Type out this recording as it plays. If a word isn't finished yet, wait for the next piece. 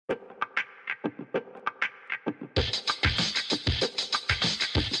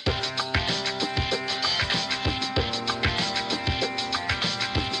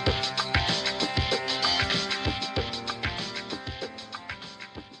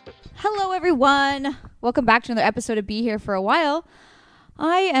Hello, everyone. Welcome back to another episode of Be Here for a While.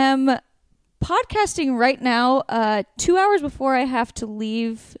 I am podcasting right now 2 hours before I have to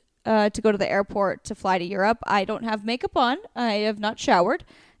leave to go to the airport to fly to Europe. I don't have makeup on. I have not showered.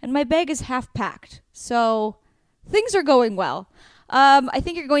 And my bag is half packed. So things are going well. I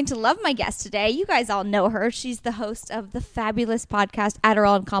think you're going to love my guest today. You guys all know her. She's the host of the fabulous podcast,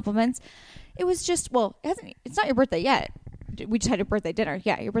 Adderall and Compliments. It was just, well, it's not your birthday yet. We just had a birthday dinner.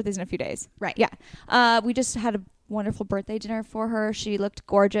 Yeah, your birthday's in a few days. Right. Yeah. We just had a wonderful birthday dinner for her. She looked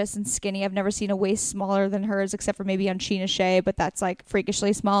gorgeous and skinny. I've never seen a waist smaller than hers, except for maybe on Sheena Shea, but that's like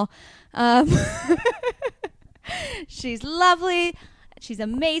freakishly small. She's lovely. She's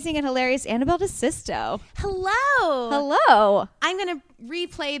amazing and hilarious. Annabelle Desisto. Hello. Hello. I'm going to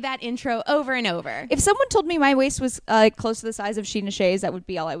replay that intro over and over. If someone told me my waist was close to the size of Sheena Shea's, that would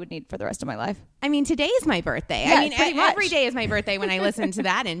be all I would need for the rest of my life. I mean, today is my birthday. Yeah, I mean, pretty much. every day is my birthday when I listen to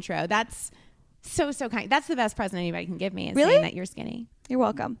that intro. That's so kind. That's the best present anybody can give me is Really? saying that you're skinny. You're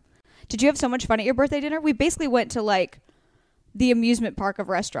welcome. Did you have so much fun at your birthday dinner? We basically went to like the amusement park of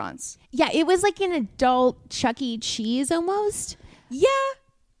restaurants. Yeah, it was like an adult Chuck E. Cheese almost. Yeah,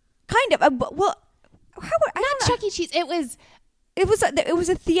 kind of. Well, Not Chuck E. Cheese. It was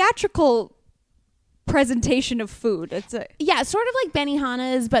a theatrical presentation of food. It's sort of like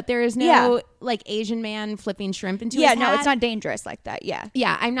Benihana's, but there is no like Asian man flipping shrimp into his hat. No, it's not dangerous like that. Yeah.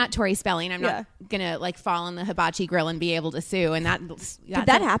 Yeah, I'm not Tori Spelling. I'm not gonna like fall on the hibachi grill and be able to sue. And Did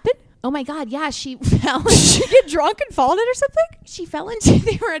that happen? Oh my God! Yeah, she fell. Did she get drunk and fall in it or something? She fell into.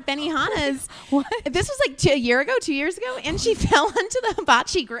 They were at Benihana's. What? This was like 2 years ago, and she fell onto the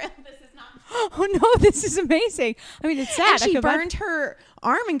hibachi grill. This is not. Oh no! This is amazing. I mean, it's sad. And she burned her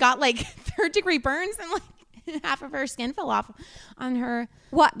arm and got like 3rd-degree burns, and like half of her skin fell off on her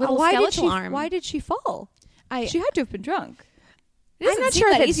little skeletal arm. Why did she fall? She had to have been drunk. I'm not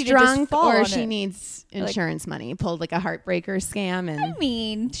sure if it's drunk or she needs insurance money. Pulled like a heartbreaker scam. And I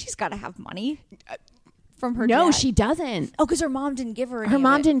mean, she's got to have money from her No, dad. she doesn't. Oh, because her mom didn't give her any. Her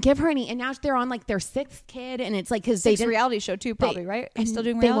mom didn't give her any. And now they're on like their 6th kid. And it's like because they did reality show too, probably, right? And still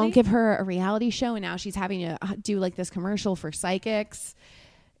doing reality? They won't give her a reality show. And now she's having to do like this commercial for psychics.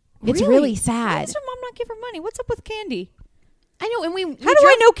 It's really sad. Why does her mom not give her money? What's up with Candy? I know. And How do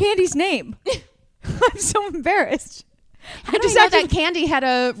I know Candy's name? I'm so embarrassed. I just know that Candy had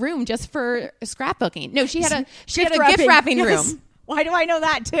a room just for scrapbooking. No, she had a gift wrapping room. Why do I know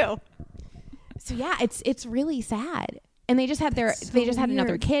that too? So yeah, it's really sad. And they just had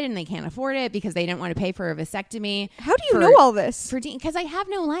another kid and they can't afford it because they didn't want to pay for a vasectomy. How do you know all this? Because I have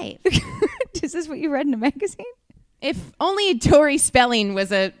no life. Is this what you read in a magazine? If only Tori Spelling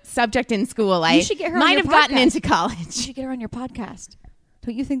was a subject in school, I might have gotten into college. You should get her on your podcast.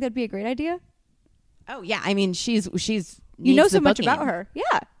 Don't you think that'd be a great idea? Oh yeah, I mean she's you know so much about her.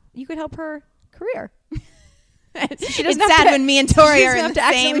 Yeah, you could help her career. She doesn't it's sad when me and Tori are in the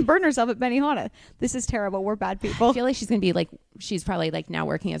accidentally same. burn herself at Benihana. This is terrible. We're bad people. I feel like she's gonna be like she's probably like now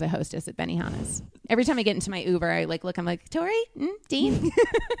working as a hostess at Benihana's. Every time I get into my Uber, I like look. I'm like Tori, Dean.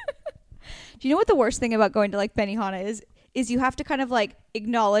 Do you know what the worst thing about going to like Benihana is you have to kind of like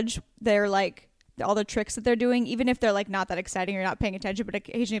acknowledge their like all the tricks that they're doing, even if they're like not that exciting or you're not paying attention, but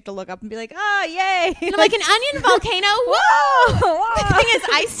occasionally you have to look up and be like, oh, yay. And I'm like an onion volcano. Whoa. The thing is,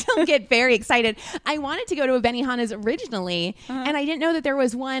 I still get very excited. I wanted to go to a Benihana's originally, and I didn't know that there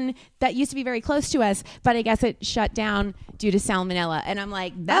was one that used to be very close to us, but I guess it shut down due to salmonella. And I'm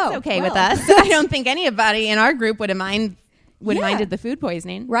like, that's okay with us. I don't think anybody in our group would have minded the food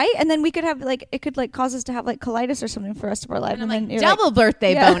poisoning. Right? And then we could have like, it could like cause us to have like colitis or something for the rest of our life. And I'm like, double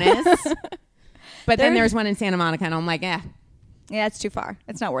birthday bonus. But then there's one in Santa Monica, and I'm like, Yeah, it's too far.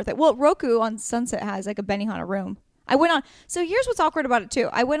 It's not worth it. Well, Roku on Sunset has like a Benihana room. I went on. So here's what's awkward about it too.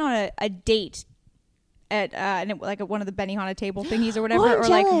 I went on a date at one of the Benihana table thingies or whatever. I'm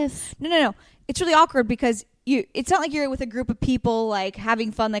jealous. No. It's really awkward because it's not like you're with a group of people like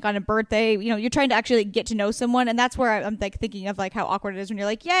having fun like on a birthday. You know, you're trying to actually get to know someone, and that's where I'm like thinking of like how awkward it is when you're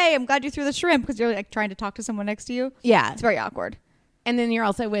like, yay, I'm glad you threw the shrimp, because you're like trying to talk to someone next to you. Yeah, it's very awkward. And then you're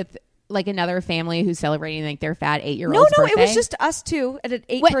also with like another family who's celebrating like their fat 8-year-old's No, birthday. it was just us two at an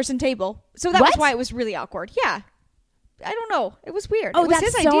 8-person table. So that was why it was really awkward. Yeah. I don't know. It was weird. Oh, it was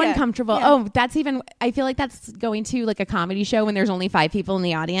that's his so idea. uncomfortable. Yeah. Oh, that's even, I feel like that's going to like a comedy show when there's only 5 people in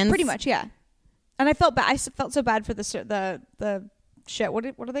the audience. Pretty much, yeah. And I felt bad. I felt so bad for the chef. What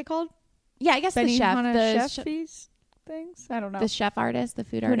are they called? Yeah, I guess the chef. Fees things? I don't know. The chef artist, the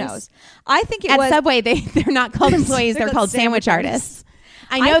food artist. Who knows? I think it was. At Subway, they're not called employees. they're called sandwich artists.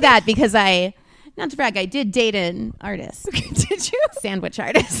 I know that because not to brag, I did date an artist. Did you? Sandwich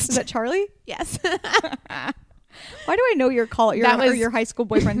artist. Is that Charlie? Yes. Why do I know your high school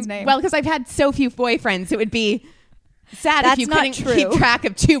boyfriend's name? Well, because I've had so few boyfriends, it would be sad if you couldn't keep track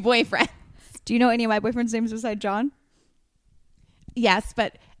of 2 boyfriends. Do you know any of my boyfriend's names besides John? Yes,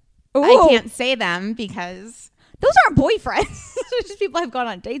 but Ooh. I can't say them because those aren't boyfriends. They're just people I've gone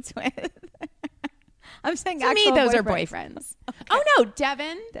on dates with. I'm saying to me, those are boyfriends. Okay. Oh no,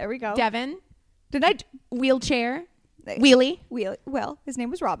 Devin. There we go. Devin. Did I wheelchair? Wheelie. Well, his name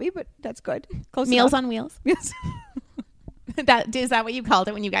was Robbie, but that's good. Close Meals enough. on Wheels. Yes. Is that what you called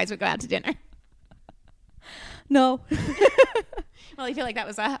it when you guys would go out to dinner? No. Well, I feel like that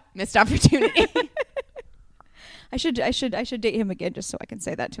was a missed opportunity. I should date him again just so I can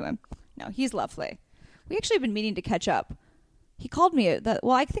say that to him. No, he's lovely. We actually have been meaning to catch up. He called me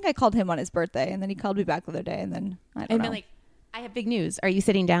I think I called him on his birthday, and then he called me back the other day, and then I don't know. Been like, I have big news. Are you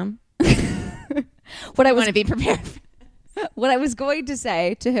sitting down? What I want to be prepared. What I was going to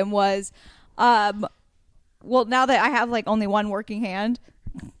say to him was, well, now that I have like only one working hand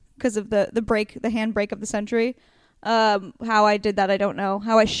because of the hand break of the century, how I did that I don't know.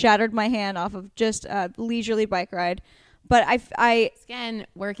 How I shattered my hand off of just a leisurely bike ride, but again,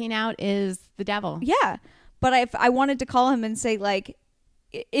 working out is the devil. Yeah, but I wanted to call him and say, like,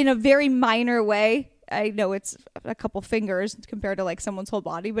 in a very minor way. I know it's a couple fingers compared to like someone's whole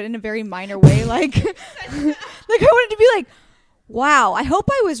body, but in a very minor way, like, like I wanted to be like, wow, I hope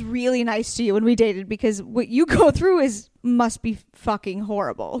I was really nice to you when we dated, because what you go through must be fucking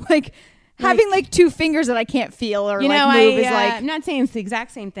horrible. Like having like 2 fingers that I can't feel or move is like. I'm not saying it's the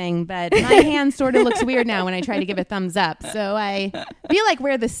exact same thing, but my hand sort of looks weird now when I try to give a thumbs up. So I feel like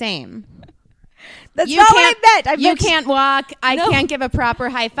we're the same. That's not what I meant. You can't walk. I can't give a proper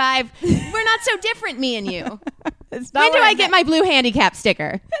high five. We're not so different, me and you. When do I get my blue handicap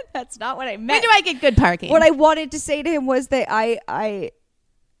sticker? That's not what I meant. When do I get good parking? What I wanted to say to him was that I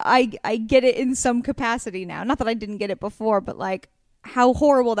get it in some capacity now. Not that I didn't get it before, but like how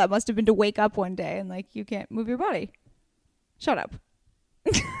horrible that must have been to wake up one day and like you can't move your body. Shut up.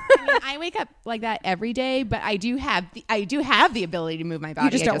 I wake up like that every day, but I do have the ability to move my body.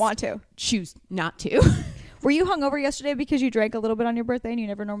 You just don't want to. Choose not to. Were you hungover yesterday because you drank a little bit on your birthday and you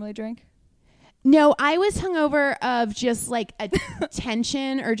never normally drink? No, I was hungover of just like a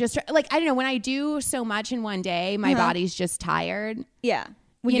tension or just like, I don't know, when I do so much in one day, my body's just tired. Yeah.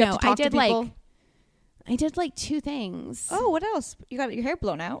 When you have to talk to people. I did like 2 things. Oh, what else? You got your hair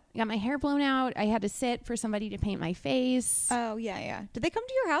blown out. I got my hair blown out. I had to sit for somebody to paint my face. Oh, yeah. Did they come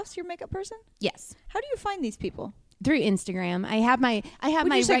to your house, your makeup person? Yes. How do you find these people? Through Instagram. I have my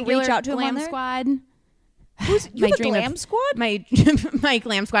regular reach out to glam squad. You have a glam squad? My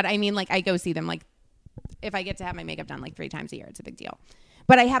glam squad. I mean, like I go see them like if I get to have my makeup done like 3 times a year, it's a big deal.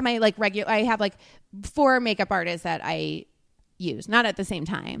 But I have my like I have like 4 makeup artists that I use, not at the same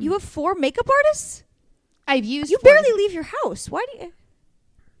time. You have 4 makeup artists? I've used. You barely leave your house. How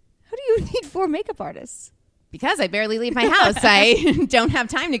do you need 4 makeup artists? Because I barely leave my house. I don't have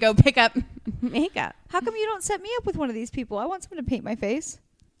time to go pick up makeup. How come you don't set me up with one of these people? I want someone to paint my face.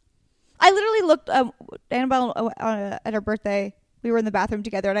 I literally looked Annabelle at her birthday. We were in the bathroom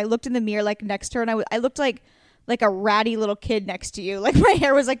together, and I looked in the mirror like next to her, and I looked like a ratty little kid next to you. Like my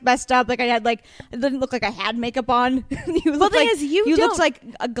hair was like messed up. Like I had like it didn't look like I had makeup on. You looked like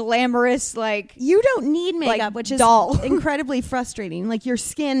a glamorous like. You don't need makeup, like, which is doll. Incredibly frustrating. Like your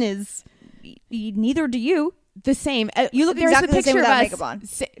skin is. Neither do you. The same. You look exactly the same without makeup on,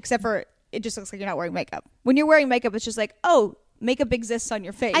 except for it just looks like you're not wearing makeup. When you're wearing makeup, it's just like, oh, makeup exists on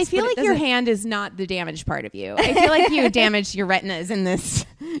your face. I feel like your hand is not the damaged part of you. I feel like you damaged your retinas in this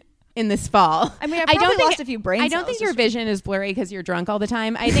fall. I mean, I probably lost a few brain cells. I don't think your vision is blurry because you're drunk all the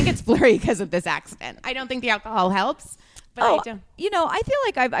time. I think it's blurry because of this accident. I don't think the alcohol helps. But I don't. I feel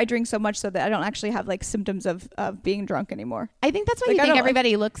like I drink so much so that I don't actually have like symptoms of being drunk anymore. I think that's why you think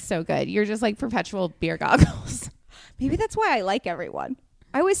everybody looks so good. You're just like perpetual beer goggles. Maybe that's why I like everyone.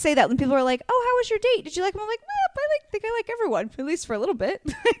 I always say that when people are like, "Oh, how was your date? Did you like him?" I'm like, think I like everyone, at least for a little bit.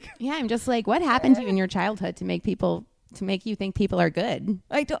 Yeah, I'm just like, what happened to you in your childhood to make you think people are good?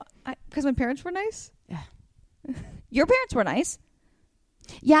 Because my parents were nice. Yeah. Your parents were nice.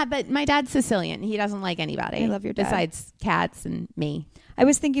 Yeah, but my dad's Sicilian. He doesn't like anybody. I love your dad. Besides cats and me. I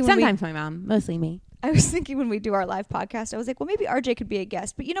was thinking sometimes my mom, mostly me. I was thinking when we do our live podcast, I was like, well, maybe RJ could be a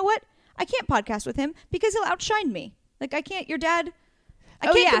guest. But you know what? I can't podcast with him because he'll outshine me. Like I can't. Your dad.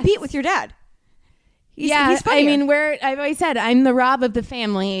 I can't compete with your dad. He's funnier. I mean, I've always said I'm the Rob of the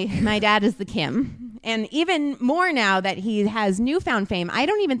family. My dad is the Kim. And even more now that he has newfound fame, I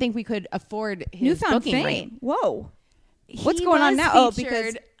don't even think we could afford his newfound booking fame. rate. Whoa. What's going on now?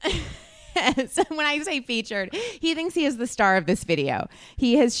 Featured, because when I say featured, he thinks he is the star of this video.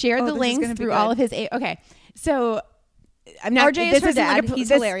 He has shared the links through all of his. Okay. So I'm not. RJ is her dad. He's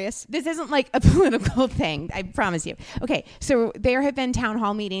hilarious. This isn't like a political thing. I promise you. Okay, so there have been town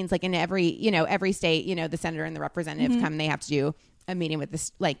hall meetings like in every state. The senator and the representative come. And they have to do a meeting with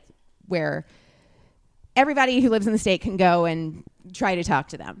this, like where everybody who lives in the state can go and try to talk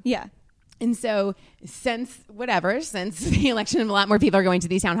to them. Yeah. And so since the election, a lot more people are going to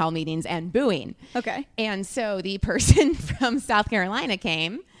these town hall meetings and booing. Okay. And so the person from South Carolina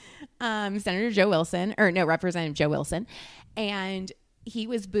came, Representative Joe Wilson, and he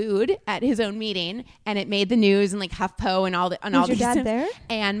was booed at his own meeting, and it made the news and like HuffPo and all the Was your dad there?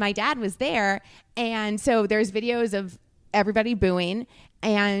 And my dad was there, and so there's videos of everybody booing,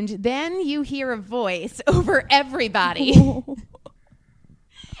 and then you hear a voice over everybody.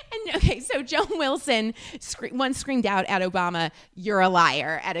 And okay, so Joe Wilson once screamed out at Obama, "You're a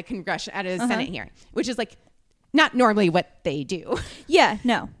liar," at a Senate hearing, which is like not normally what they do. Yeah,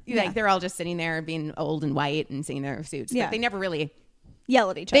 no. They're all just sitting there being old and white and seeing their suits. Yeah. But they never really yell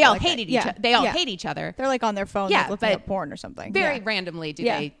at each other. They all hated each other. They all hate each other. They're like on their phone looking at porn or something. Very randomly do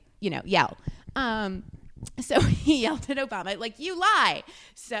they, yell. So he yelled at Obama, like, "You lie."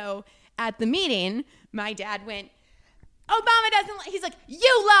 So at the meeting, my dad went, "Obama doesn't lie." He's like,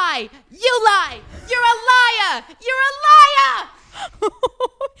 "You lie. You lie. You're a liar. You're a liar."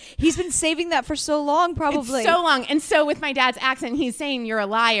 He's been saving that for so long, probably. It's so long. And so with my dad's accent, he's saying "you're a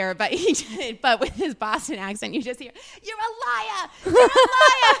liar," but with his Boston accent, you just hear, "You're a liar. You're a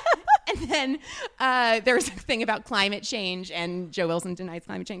liar." And then there was a thing about climate change, and Joe Wilson denies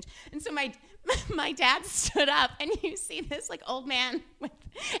climate change. And so my dad stood up, and you see this like old man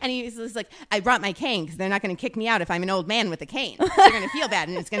and he's just like, "I brought my cane because they're not going to kick me out if I'm an old man with a cane. They're going to feel bad,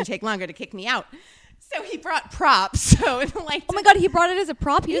 and it's going to take longer to kick me out." So he brought props. So like, oh my God, he brought it as a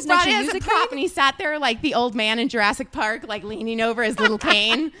prop. He doesn't actually use a prop, and he sat there like the old man in Jurassic Park, like leaning over his little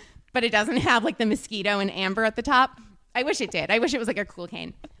cane, but it doesn't have like the mosquito and amber at the top. I wish it did. I wish it was like a cool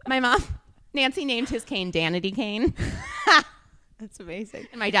cane. My mom, Nancy, named his cane Danity Cane. That's amazing.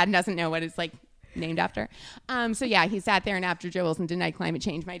 And my dad doesn't know what it's like named after. So yeah, he sat there, and after Joe Wilson denied climate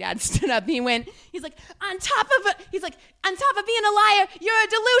change, my dad stood up and he's like, on top of being a liar, you're a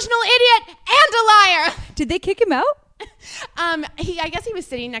delusional idiot and a liar. Did they kick him out? I guess he was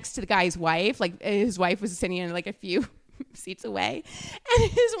sitting next to the guy's wife. Like his wife was sitting in like a few seats away,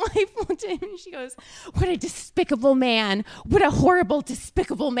 and his wife looked at him and she goes, "What a despicable man. What a horrible,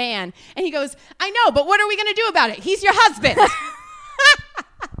 despicable man." And he goes, "I know, but what are we going to do about it? He's your husband."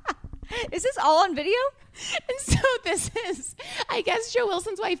 Is this all on video? And so I guess Joe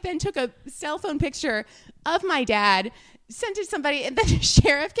Wilson's wife then took a cell phone picture of my dad, sent it to somebody, and then the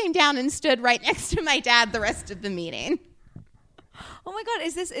sheriff came down and stood right next to my dad the rest of the meeting. Oh my God,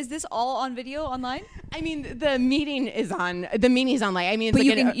 is this all on video online? I mean, the meeting is online. I mean, it's but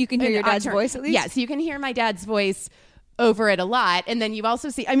like you can hear your dad's voice at least? Yes, you can hear my dad's voice over it a lot. And then you also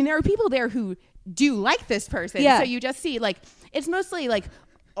see, I mean, there are people there who do like this person. Yeah. So you just see like, it's mostly like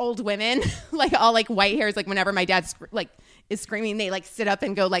old women, like all like white hairs. Like whenever my dad is screaming, they like sit up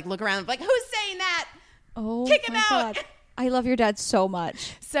and go like look around like, "Who's saying that? Oh, kick him out." God. I love your dad so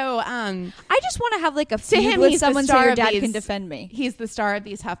much. So I just want to have like a feud with someone so your dad can defend me. He's the star of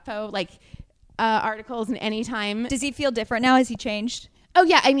these HuffPo like articles, and anytime. Does he feel different now? Has he changed? Oh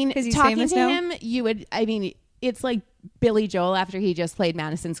yeah, I mean, talking to now? him, you would. I mean, it's like Billy Joel after he just played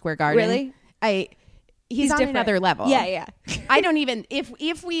Madison Square Garden. Really? He's on different. another level. Yeah. I don't even if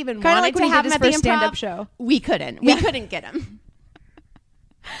we even Kinda wanted like to have him at the stand-up Improv show. We couldn't. We couldn't get him.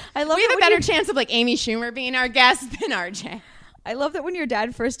 I love. We have a better chance of like Amy Schumer being our guest than RJ. I love that when your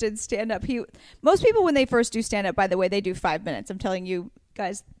dad first did stand-up, most people when they first do stand-up, by the way, they do 5 minutes. I'm telling you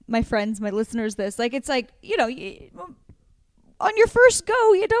guys, my friends, my listeners, this. Like, it's like, on your first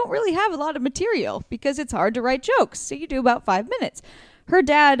go, you don't really have a lot of material because it's hard to write jokes. So you do about 5 minutes. Her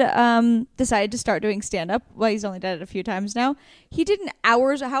dad decided to start doing stand-up. Well, he's only done it a few times now. He did how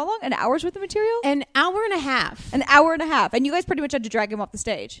long? An hour's worth of material? An hour and a half. An hour and a half. And you guys pretty much had to drag him off the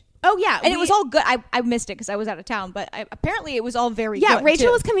stage. Oh, yeah. And it was all good. I missed it because I was out of town. But apparently it was all very good. Yeah, Rachael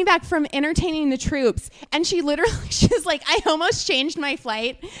too. was coming back from entertaining the troops. And she's like, I almost changed my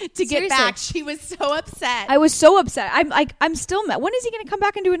flight to get back. She was so upset. I was so upset. I'm still mad. When is he going to come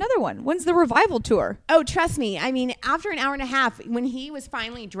back and do another one? When's the revival tour? Oh, trust me. I mean, after an hour and a half, when he was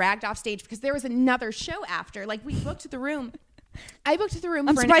finally dragged off stage, because there was another show after, like we booked the room. I booked the room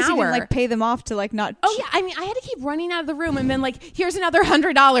for an hour. I'm surprised you didn't like pay them off to like not. Oh yeah, I mean, I had to keep running out of the room and then like, here's another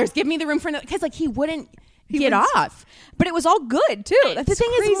 $100. Give me the room for another, because like he wouldn't get off. But it was all good too. That's the thing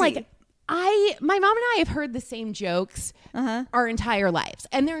crazy. is, like, my mom and I have heard the same jokes our entire lives,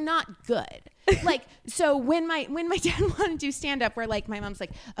 and they're not good. Like, so when my dad wanted to do stand up, where like my mom's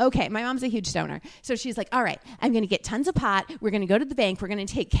like, okay, my mom's a huge stoner, so she's like, all right, I'm gonna get tons of pot. We're gonna go to the bank. We're gonna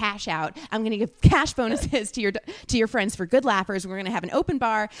take cash out. I'm gonna give cash bonuses to your friends for good laughers. We're gonna have an open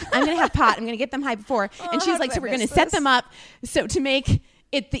bar. I'm gonna have pot. I'm gonna get them high before. And she's like, so we're gonna set them up so to make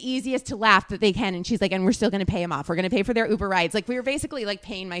it the easiest to laugh that they can. And she's like, and we're still going to pay them off. We're going to pay for their Uber rides. Like, we were basically like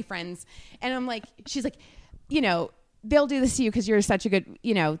paying my friends. And I'm like, she's like, you know, they'll do this to you because you're such a good,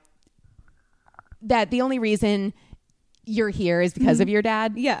 you know, that the only reason you're here is because of your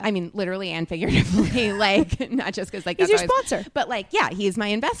dad. Yeah. I mean, literally and figuratively, like, not just because like he's that's your sponsor, but like, yeah, he's my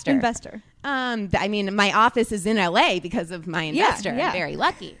investor. I mean, my office is in LA because of my investor. Yeah. I'm very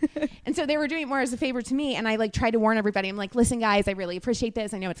lucky. And so they were doing it more as a favor to me. And I like tried to warn everybody. I'm like, listen, guys, I really appreciate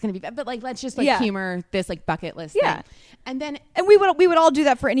this. I know it's going to be bad, but like, let's just like humor this like bucket list thing. And we would all do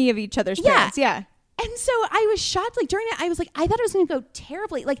that for any of each other's parents. Yeah. And so I was shocked. Like during it, I was like, I thought it was going to go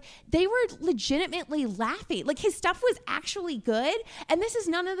terribly. Like they were legitimately laughing. Like his stuff was actually good. And this is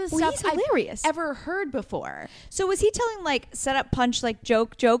none of the stuff I've ever heard before. So was he telling like set up punch, like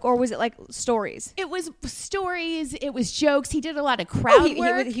joke, or was it like stories? It was stories. It was jokes. He did a lot of crowd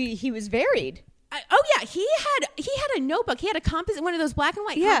work. He was varied. He had a notebook. He had one of those black and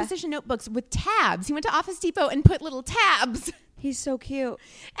white composition notebooks with tabs. He went to Office Depot and put little tabs. He's so cute.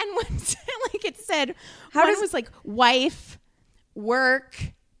 And once, like it said, it was like wife, work.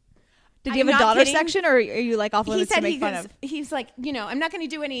 Did you have a daughter section, or are you like off limits to make fun of? He's like, you know, I'm not going to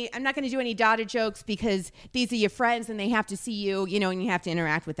do any daughter jokes because these are your friends and they have to see you, you know, and you have to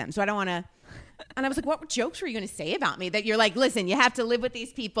interact with them. So I don't want to. And I was like, what jokes were you going to say about me that you're like, listen, you have to live with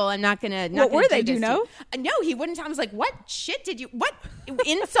these people. I'm not going to. What were they? Do you know? No, he wouldn't tell. I was like, what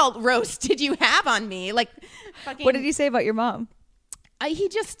insult roast did you have on me? Like, fucking. What did he say about your mom? He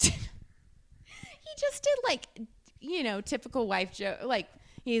just did like, you know, typical wife joke. Like,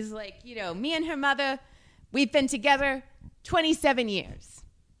 he's like, you know, me and her mother, we've been together 27 years.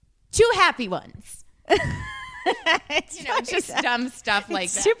 2 happy ones. You know, just dumb stuff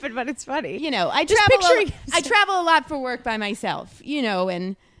like that. Stupid, but it's funny. You know, I travel a lot for work by myself, you know,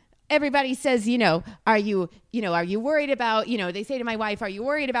 and everybody says, you know, are you worried about, you know, they say to my wife, are you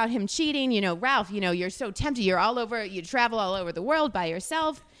worried about him cheating? You know, Ralph, you know, you're so tempted. You travel all over the world by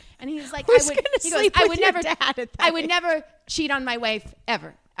yourself. And he's like, I would never cheat on my wife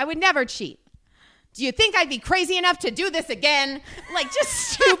ever. I would never cheat. Do you think I'd be crazy enough to do this again? Like just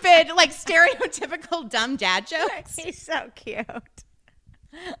stupid, like stereotypical dumb dad jokes. He's so cute.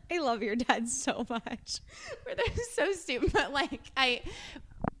 I love your dad so much. They're so stupid, but like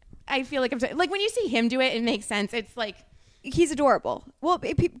I feel like like when you see him do it, it makes sense. It's like he's adorable. Well,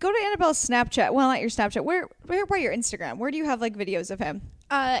 go to Annabelle's Snapchat. Well, not your Snapchat. Where your Instagram? Where do you have like videos of him?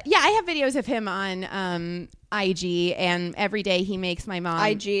 I have videos of him on IG, and every day he makes my mom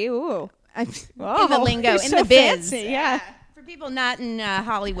IG. Ooh. In the lingo, in the biz. Fancy, yeah. For people not in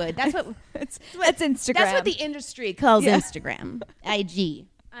Hollywood, that's what that's Instagram. That's what the industry calls Instagram. IG.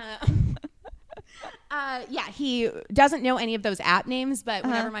 He doesn't know any of those app names, but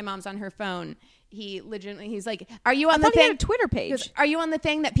whenever my mom's on her phone, he's like, "Are you on the thing?" He had a Twitter page. Goes, "Are you on the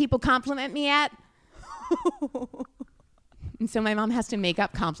thing that people compliment me at?" And so my mom has to make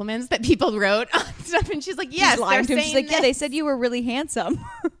up compliments that people wrote on stuff, and she's like, "Yes, they're saying she's like, yeah, they said you were really handsome."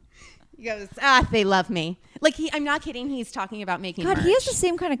 He goes, they love me. Like I'm not kidding. He's talking about making merch. He has the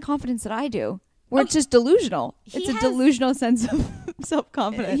same kind of confidence that I do. Where it's just delusional. It's a delusional sense of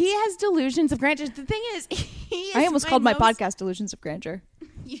self-confidence. He has delusions of grandeur. The thing is, I almost called my podcast Delusions of Grandeur.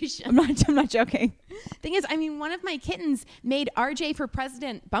 You should. I'm not joking. Thing is, I mean, one of my kittens made RJ for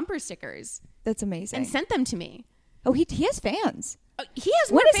President bumper stickers. That's amazing. And sent them to me. Oh, he has fans. He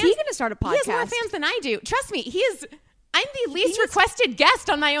has more fans. When is he going to start a podcast? He has more fans than I do. Trust me, I'm the least requested guest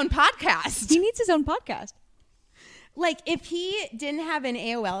on my own podcast. He needs his own podcast. Like, if he didn't have an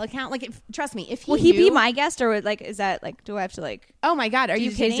AOL account, like, trust me, if he will he be my guest, or like, is that like, do I have to like? Oh my God, are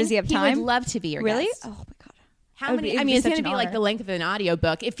you kidding? Does he have time? He would love to be your really? guest. Oh my God. How many? I mean, it's going to be like the length of an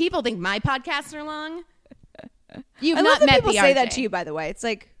audiobook. If people think my podcasts are long, you've I not love that met people the say RJ. that to you. By the way, it's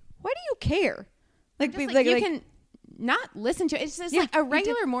like, why do you care? Like you can not listen to it. It's just like a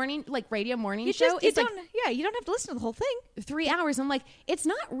regular morning, like radio morning show. You don't have to listen to the whole thing. 3 hours. I'm like, it's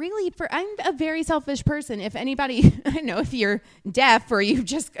not really I'm a very selfish person. If anybody, I don't know, if you're deaf or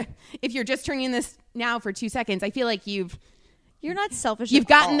if you're just turning this now for 2 seconds, I feel like you're not selfish. You've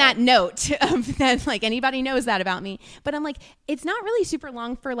gotten that note of that, like anybody knows that about me. But I'm like, it's not really super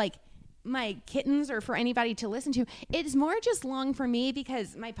long for like my kittens or for anybody to listen to. It's more just long for me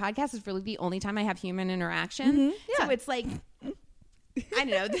because my podcast is really the only time I have human interaction. Mm-hmm. Yeah. So it's like, I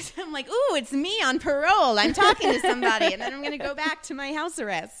don't know. I'm like, ooh, it's me on parole. I'm talking to somebody, and then I'm going to go back to my house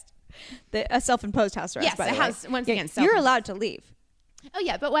arrest. A self-imposed house arrest. Yes, by the a house. way. Once Yeah, again, you're allowed to leave. Oh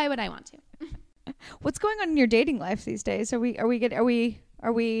yeah, but why would I want to? What's going on in your dating life these days? Are we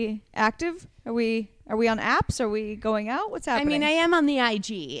active? Are we on apps? Are we going out? What's happening? I mean, I am on the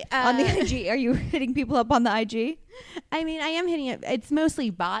IG. On the IG, are you hitting people up on the IG? I mean, I am hitting it. It's mostly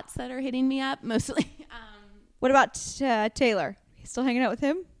bots that are hitting me up. Mostly. What about Taylor? You still hanging out with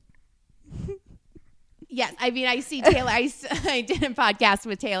him? Yes, I mean, I see Taylor. I did a podcast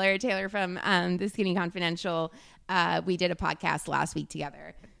with Taylor from The Skinny Confidential. We did a podcast last week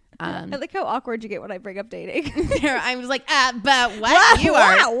together. I like how awkward you get when I bring up dating. I was like, but what? Wow, You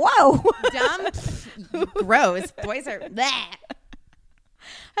are whoa. dumb, gross. Boys are bleh.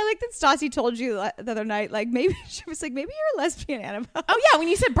 I like that Stassi told you the other night, like maybe she was like, maybe you're a lesbian, Annabelle. Oh yeah, when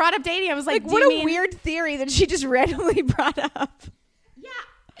you said brought up dating, I was like, what a weird theory that she just randomly brought up. Yeah.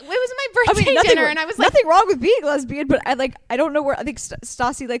 It was my birthday dinner, and I was like, nothing wrong with being lesbian, but I don't know where. I think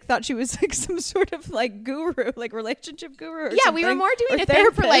Stassi like thought she was like some sort of like guru, like relationship guru. Or yeah, we were more doing a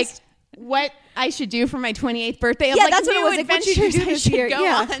thing for like what I should do for my 28th birthday. Yeah, like, that's what it was. Like, what you should do this year. Go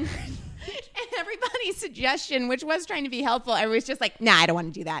yeah. on. And everybody's suggestion, which was trying to be helpful, I was just like, nah, I don't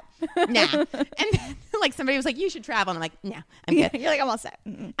want to do that. Nah. And then, like somebody was like, you should travel. And I'm like, nah, I'm good. You're like, I'm all set.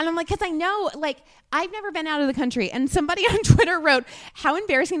 And I'm like, because I know, like, I've never been out of the country. And somebody on Twitter wrote, how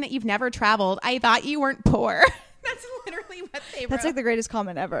embarrassing that you've never traveled. I thought you weren't poor. That's literally what they wrote. That's like the greatest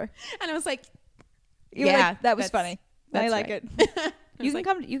comment ever. And I was like, yeah, like, that was funny. I like right. it. You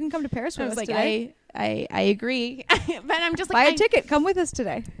can come to Paris with us like, today. I agree. But I'm just buy like, a ticket. Come with us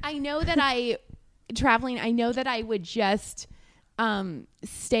today. I know that I know that I would just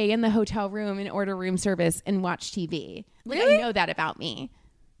stay in the hotel room and order room service and watch TV. Like, really? I know that about me.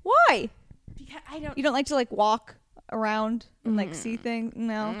 Why? Because you don't like to like walk around and like see things?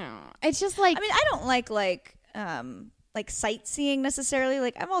 No. It's just like, I mean, I don't like sightseeing necessarily.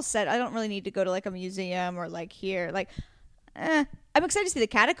 Like I'm all set. I don't really need to go to like a museum or like here. Like, I'm excited to see the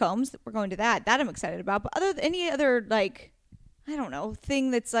catacombs. We're going to that. That I'm excited about. But any other like, I don't know,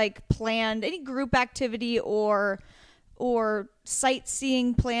 thing that's like planned, any group activity or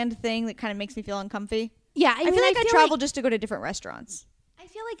sightseeing planned thing that kind of makes me feel uncomfy. Yeah, I feel like I travel just to go to different restaurants. I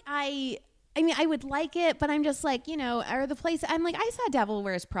feel like I mean, I would like it, but I'm just like, or the place. I'm like, I saw Devil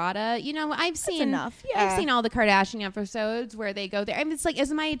Wears Prada. I've seen enough. Yeah. I've seen all the Kardashian episodes where they go there. I mean, it's like,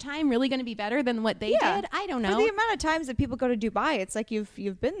 is my time really going to be better than what they did? I don't know. For the amount of times that people go to Dubai, it's like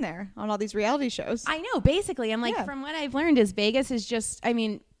you've been there on all these reality shows. I know. Basically, I'm like, from what I've learned, is Vegas is just. I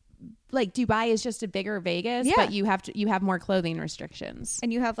mean, like Dubai is just a bigger Vegas, but you have more clothing restrictions,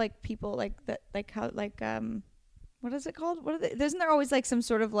 and you have like people like that, like how what is it called? Isn't there always like some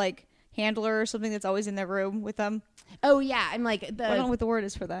sort of like handler or something that's always in their room with them? Oh yeah, I'm like I don't know what the word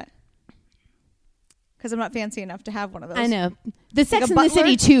is for that, because I'm not fancy enough to have one of those. I know the Sex like and the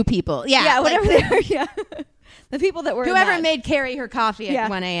City 2 people. Yeah, whatever they are. Yeah, the people that were whoever made Carrie her coffee at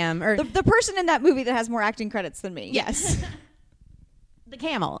 1 a.m. or the person in that movie that has more acting credits than me. Yes, the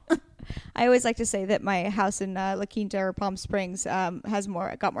camel. I always like to say that my house in La Quinta or Palm Springs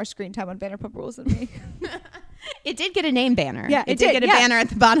got more screen time on Vanderpump Rules than me. It did get a name banner. Yeah, it did get a banner at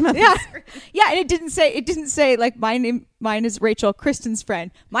the bottom of the screen. Yeah, and it didn't say like mine is Rachael, Kristen's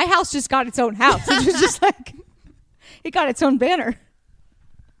friend. My house just got its own house. It was just like it got its own banner.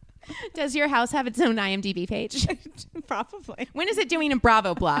 Does your house have its own IMDb page? Probably. When is it doing a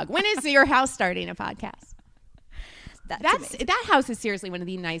Bravo blog? When is your house starting a podcast? That house is seriously one of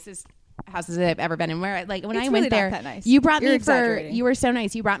the nicest houses that I've ever been in. Where like when I went there, that nice. You brought me you were so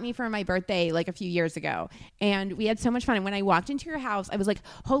nice. You brought me for my birthday like a few years ago, and we had so much fun. And when I walked into your house, I was like,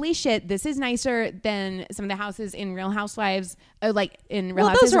 "Holy shit, this is nicer than some of the houses in Real Housewives." Like in Real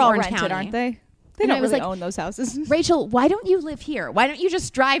Housewives, those are all Orange rented, County. aren't they? They don't really own those houses. Rachel, why don't you live here? Why don't you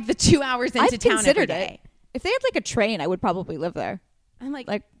just drive the 2 hours into town every day? If they had like a train, I would probably live there. I'm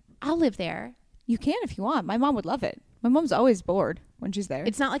like I'll live there. You can if you want. My mom would love it. My mom's always bored when she's there.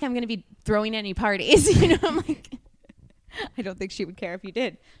 It's not like I'm going to be throwing any parties. I'm like, I don't think she would care if you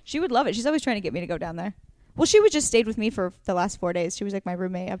did. She would love it. She's always trying to get me to go down there. Well, she would just stayed with me for the last 4 days. She was like my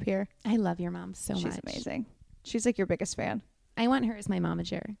roommate up here. I love your mom so much. She's amazing. She's like your biggest fan. I want her as my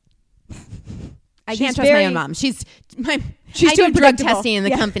momager. I can't trust my own mom. She's I doing do drug testing in the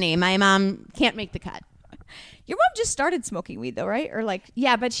company. My mom can't make the cut. Your mom just started smoking weed though, right? Or like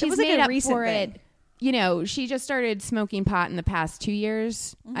but she's made up for thing. It. She just started smoking pot in the past 2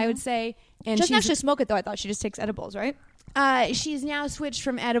 years, I would say. And she doesn't actually smoke it though. I thought she just takes edibles, right? She's now switched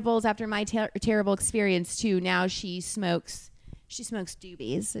from edibles after my terrible experience to now she smokes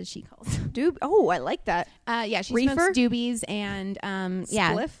doobies, as she calls them. Oh, I like that. She Reefer? smokes doobies and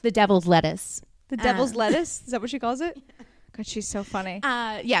Spliff? the devil's lettuce. The devil's lettuce? Is that what she calls it? God, she's so funny.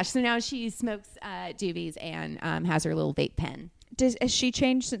 Yeah. So now she smokes doobies and has her little vape pen. Has she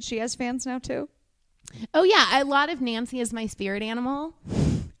changed since she has fans now too? Oh yeah, a lot of Nancy is my spirit animal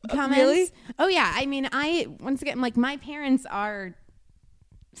comments. Really? Oh yeah. I mean, once again, like my parents are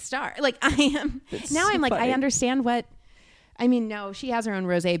star. Like I am. That's now so I'm like, funny. I understand what. I mean, no, she has her own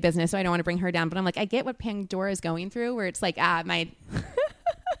rosé business, so I don't want to bring her down. But I'm like, I get what Pandora is going through, where it's like, my,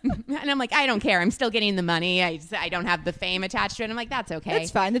 and I'm like, I don't care. I'm still getting the money. I don't have the fame attached to it. I'm like, that's okay.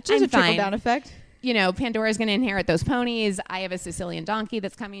 That's fine. It's just a trickle down effect. You know, Pandora's going to inherit those ponies. I have a Sicilian donkey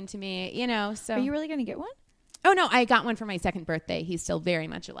that's coming to me. You know, so Are you really going to get one? Oh no, I got one for my second birthday. He's still very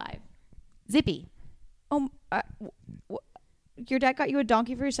much alive. Zippy. Your dad got you a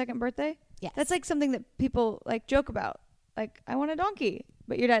donkey for your second birthday? Yes. That's like something that people like joke about. Like, I want a donkey.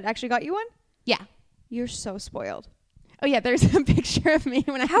 But your dad actually got you one? Yeah. You're so spoiled. Oh yeah, there's a picture of me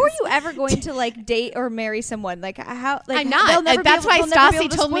when I. How are you ever going to like date or marry someone? Like how? Like, I'm not. That's why Stassi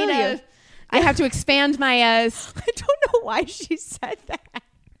told me to. You. I have to expand my. I don't know why she said that.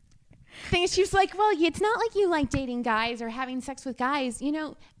 Thing is, she was like, well, it's not like you like dating guys or having sex with guys. You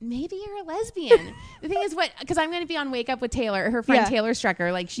know, maybe you're a lesbian. The thing is, because I'm going to be on Wake Up with Taylor, her friend Taylor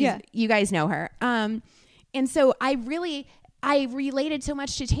Strecker. Like you guys know her. And so I related so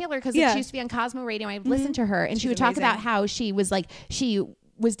much to Taylor because she used to be on Cosmo Radio. I would listen to her, and she would talk about how she was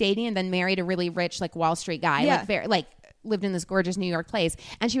dating and then married a really rich like Wall Street guy, lived in this gorgeous New York place.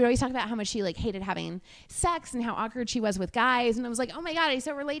 And she would always talk about how much she like hated having sex and how awkward she was with guys. And I was like, oh my God, I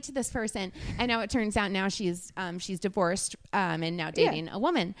so relate to this person. And now it turns out now she's divorced and now dating a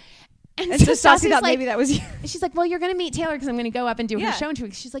woman. And so Stassi thought maybe that was you. She's like, well, you're going to meet Taylor because I'm going to go up and do her show in 2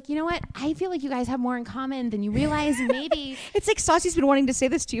 weeks. She's like, you know what? I feel like you guys have more in common than you realize. Maybe. It's like Stassi's been wanting to say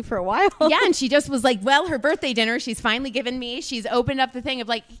this to you for a while. Yeah. And she just was like, well, her birthday dinner, she's finally given me. She's opened up the thing of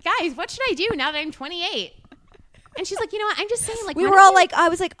like, guys, what should I do now that I'm 28? And she's like, you know what? I'm just saying, like, we were all like, I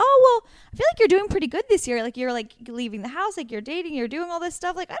was like, oh, well, I feel like you're doing pretty good this year. Like, you're like leaving the house, like you're dating, you're doing all this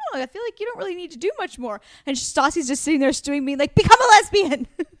stuff. Like, I don't know. I feel like you don't really need to do much more. And Stassi's just sitting there stewing me like, become a lesbian.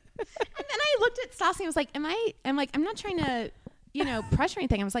 And then I looked at Stassi and was like, I'm not trying to, pressure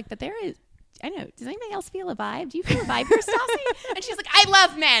anything. I was like, but there is, I know, does anybody else feel a vibe? Do you feel a vibe for Stassi? And she's like, I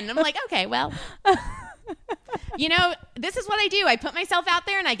love men. I'm like, okay, well, this is what I do. I put myself out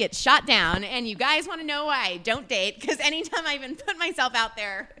there and I get shot down. And you guys want to know why I don't date? Because anytime I even put myself out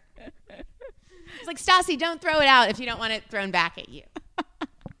there, it's like, Stassi, don't throw it out if you don't want it thrown back at you.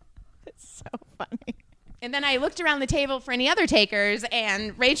 It's so funny. And then I looked around the table for any other takers,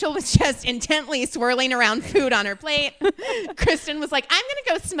 and Rachael was just intently swirling around food on her plate. Kristen was like, I'm going to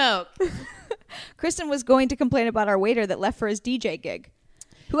go smoke. Kristen was going to complain about our waiter that left for his DJ gig,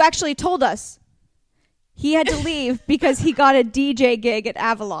 who actually told us he had to leave because he got a DJ gig at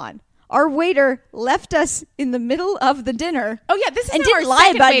Avalon. Our waiter left us in the middle of the dinner. Oh, yeah, this is and now didn't our lie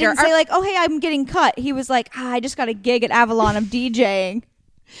second about it. waiter. Didn't say like, oh, hey, I'm getting cut. He was like, I just got a gig at Avalon. I'm DJing.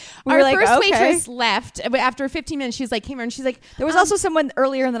 Our first waitress left after 15 minutes. She's like, came over and she's like, there was also someone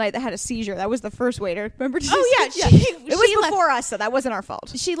earlier in the night that had a seizure. That was the first waiter. Remember? Oh yeah, it was before us, so that wasn't our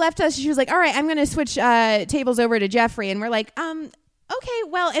fault. She left us. She was like, all right, I'm going to switch tables over to Jeffrey, and we're like, okay,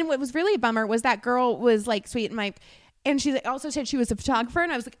 well. And what was really a bummer was that girl was like sweet and she also said she was a photographer,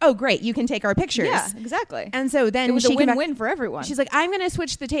 and I was like, oh great, you can take our pictures. Yeah, exactly. And so then it was a win-win for everyone. She's like, I'm going to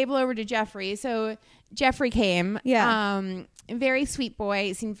switch the table over to Jeffrey. So Jeffrey came. Yeah. Very sweet boy.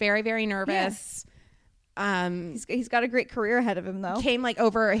 He seemed very, very nervous. Yeah. He's got a great career ahead of him, though. Came like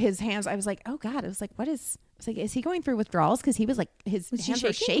over his hands. I was like, oh God. I was like, is he going through withdrawals? Because he was like, his hands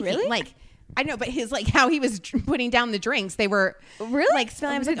were shaking. Really? Like, I know, but his like how he was putting down the drinks, they were really like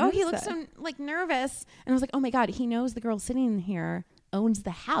spilling. I was like, oh, he looks so like nervous. And I was like, oh my God, he knows the girl sitting here owns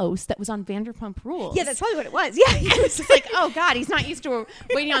the house that was on Vanderpump Rules. Yeah, that's probably what it was. Yeah. He was just like, oh God, he's not used to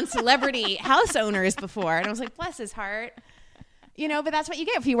waiting on celebrity house owners before. And I was like, bless his heart. But that's what you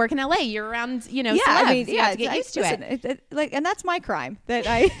get if you work in LA. You're around, celebs. I mean, you have to get used to it. And that's my crime that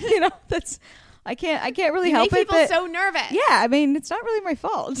I can't really help make it. People so nervous. Yeah, I mean, it's not really my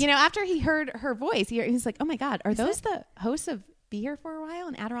fault. After he heard her voice, he's like, oh my God, are those the hosts of Be Here for a While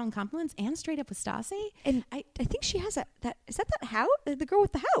and Adderall and Compliments and Straight Up with Stassi? And I think she has that house, the girl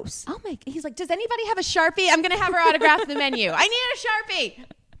with the house. Oh my, he's like, does anybody have a Sharpie? I'm going to have her autograph the menu. I need a Sharpie.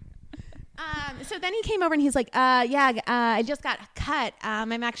 So then he came over and he's like, I just got cut.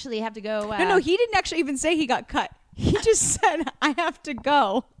 I'm actually have to go. No, he didn't actually even say he got cut. He just said, I have to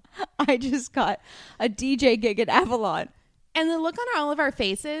go. I just got a DJ gig at Avalon. And the look on all of our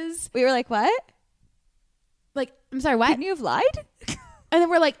faces. We were like, what? Like, I'm sorry, what? Couldn't you have lied? And then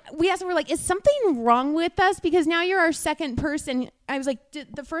we asked him, we're like, is something wrong with us? Because now you're our second person. I was like,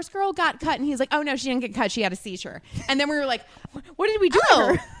 did the first girl got cut? And he's like, oh no, she didn't get cut. She had a seizure. And then we were like, what did we do to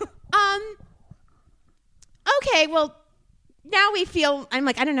her? Okay, well, now we feel, I'm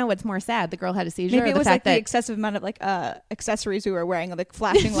like, I don't know what's more sad. The girl had a seizure. Maybe it was like the excessive amount of like accessories we were wearing, like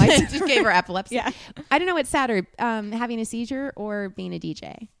flashing lights. Just gave her epilepsy. Yeah. I don't know what's sadder, having a seizure or being a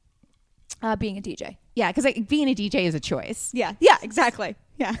DJ. Being a DJ. Yeah, because like, being a DJ is a choice. Yeah. Yeah, exactly.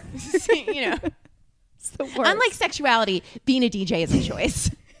 Yeah. You know. It's the worst. Unlike sexuality, being a DJ is a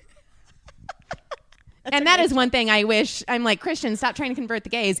choice. And that is one thing I wish. I'm like, Christian, stop trying to convert the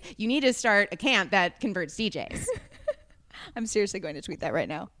gays. You need to start a camp that converts DJs. I'm seriously going to tweet that right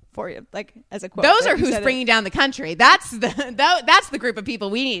now for you, like as a quote. Those are who's bringing down the country. That's the group of people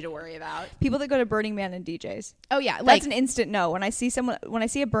we need to worry about. People that go to Burning Man and DJs. Oh yeah, that's an instant no. When I see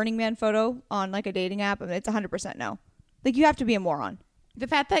a Burning Man photo on like a dating app, it's 100% no. Like you have to be a moron. The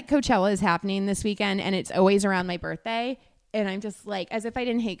fact that Coachella is happening this weekend and it's always around my birthday, and I'm just like, as if I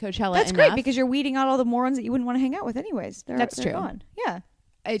didn't hate Coachella. That's enough. great because you're weeding out all the morons that you wouldn't want to hang out with anyways. They're true. Gone. Yeah.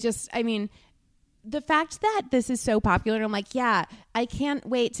 I mean. The fact that this is so popular, I'm like, yeah, I can't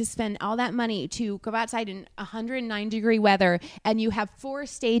wait to spend all that money to go outside in 109-degree weather and you have 4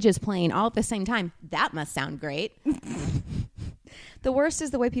 stages playing all at the same time. That must sound great. The worst is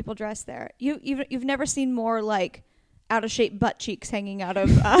the way people dress there. You've never seen more like out of shape butt cheeks hanging out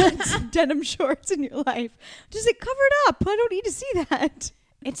of denim shorts in your life. Just like cover it up. I don't need to see that.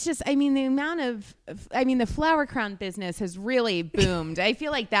 It's just, I mean, the flower crown business has really boomed. I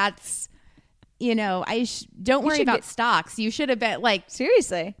feel like that's... You know, don't worry about stocks. You should have been like...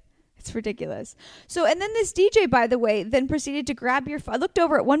 Seriously. It's ridiculous. So, and then this DJ, by the way, then proceeded to grab your phone. I looked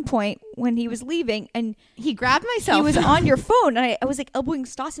over at one point when he was leaving and... He grabbed my cell phone. He was on your phone. And I was like elbowing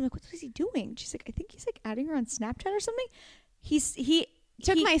Stassi. I'm like, what is he doing? She's like, I think he's like adding her on Snapchat or something. He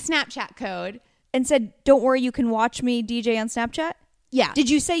took my Snapchat code. And said, don't worry, you can watch me DJ on Snapchat? Yeah.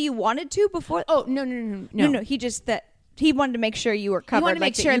 Did you say you wanted to before? Oh, no. He just... He wanted to make sure you were covered. He wanted to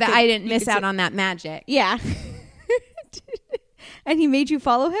make sure that I didn't miss out on that magic. Yeah. And he made you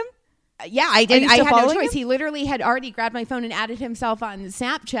follow him? Yeah, I did. I had no choice. Him? He literally had already grabbed my phone and added himself on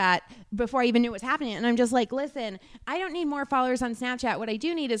Snapchat before I even knew what was happening. And I'm just like, listen, I don't need more followers on Snapchat. What I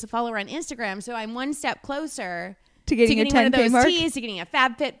do need is a follower on Instagram. So I'm one step closer to getting a 10K one of those mark? teas, to getting a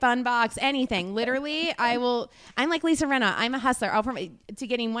FabFitFun box, anything. Literally, I'm like Lisa Rinna. I'm a hustler. To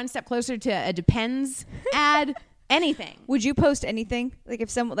getting one step closer to a Depends ad. Anything. Would you post anything? Like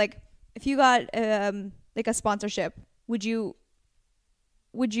if you got like a sponsorship, would you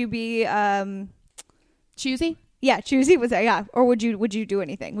be choosy? Yeah, choosy was that, yeah. Or would you do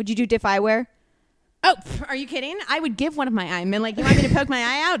anything? Would you do Diff Eyewear? Oh, are you kidding? I would give one of my eye. And like, you want me to poke my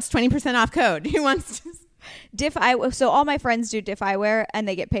eye out? It's 20% off code. Who wants to? Diff Eyewear. So all my friends do Diff Eyewear and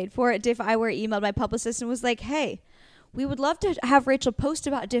they get paid for it. Diff Eyewear emailed my publicist and was like, hey, we would love to have Rachael post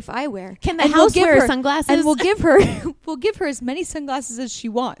about Diff Eyewear. Can the house wear sunglasses? And we'll give her as many sunglasses as she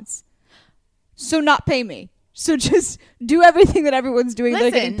wants. So not pay me. So just do everything that everyone's doing.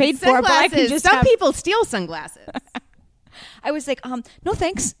 Listen, they're getting paid for. But I can just some people steal sunglasses. I was like, no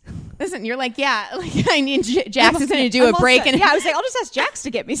thanks. Listen, you're like, yeah, like I need Jax is going to do a break. Yeah, I was like, I'll just ask Jax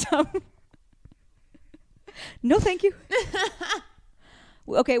to get me some. No, thank you.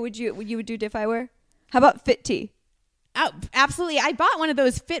 Okay, would you do Diff Eyewear? How about Fit Tea? Oh, absolutely. I bought one of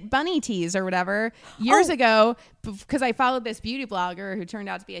those Fit Bunny tees or whatever years ago because I followed this beauty blogger who turned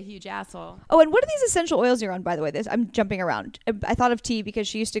out to be a huge asshole. Oh, and what are these essential oils you're on, by the way? I'm jumping around. I thought of tea because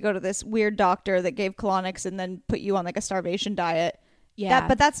she used to go to this weird doctor that gave colonics and then put you on like a starvation diet. Yeah.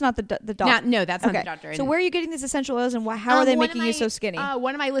 But that's not the doctor. No, that's not the doctor. So where are you getting these essential oils and how are they making you so skinny?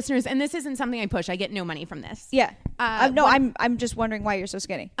 One of my listeners, and this isn't something I push. I get no money from this. Yeah. I'm just wondering why you're so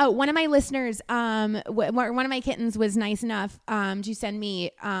skinny. Oh, one of my listeners, one of my kittens was nice enough to send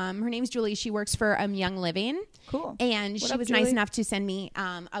me, her name's Julie. She works for Young Living. Cool. And she was nice enough to send me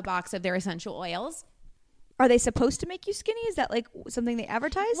a box of their essential oils. Are they supposed to make you skinny? Is that like something they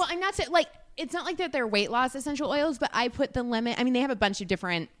advertise? Well, I'm not saying like it's not like that they're weight loss essential oils, but I put the limit. I mean, they have a bunch of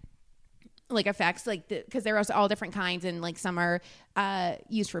different like effects, like because there are all different kinds, and like some are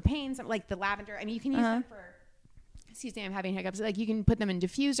used for pain, some like the lavender. I mean, you can use them for. Excuse me, I'm having hiccups. Like you can put them in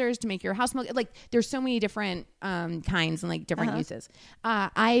diffusers to make your house smell. Like there's so many different kinds and like different uses.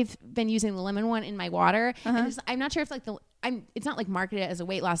 I've been using the lemon one in my water, and I'm not sure if like it's not like marketed as a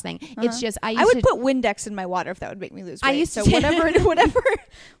weight loss thing. It's just I would put Windex in my water if that would make me lose weight. I used so to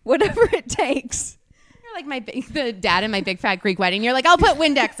whatever it takes. You're like the dad in my big fat Greek wedding. You're like, I'll put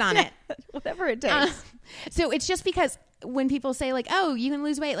Windex on it. Whatever it takes. So it's just because when people say like, oh, you can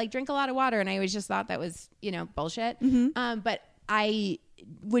lose weight, like drink a lot of water, and I always just thought that was bullshit. But I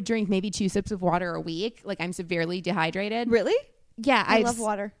would drink maybe 2 sips of water a week. Like I'm severely dehydrated. Really? Yeah. I love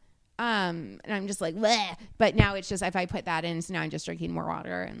water. And I'm just like, bleh. But now it's just if I put that in, so now I'm just drinking more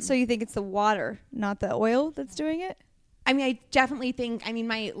water. And So you think it's the water, not the oil that's doing it? I mean, I definitely think, I mean,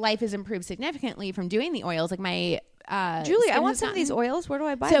 my life has improved significantly from doing the oils. Like my, Julie, I want some of these oils. Where do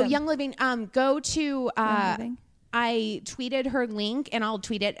I buy them? So Young Living, go to, Young Living. I tweeted her link and I'll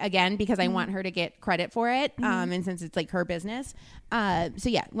tweet it again because I want her to get credit for it. And since it's like her business. So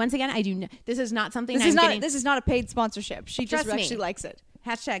yeah, once again, this is not something this is not a paid sponsorship. She just actually likes it.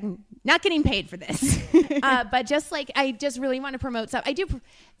 Hashtag not getting paid for this. But just like, I just really want to promote stuff. I do,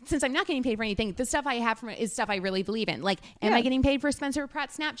 since I'm not getting paid for anything, the stuff I have from it is stuff I really believe in. Like, am I getting paid for Spencer Pratt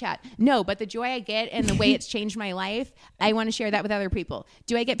Snapchat? No, but the joy I get and the way it's changed my life, I want to share that with other people.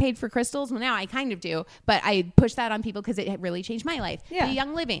 Do I get paid for crystals? Well, now I kind of do, but I push that on people because it really changed my life. Yeah. The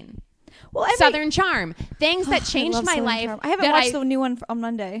Young Living. Well, Southern Charm. Things that changed my life. Charm. I haven't watched the new one on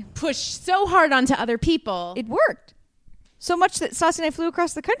Monday. Push so hard onto other people. It worked. So much that Saucy and I flew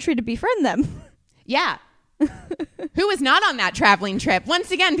across the country to befriend them. Yeah. Who was not on that traveling trip?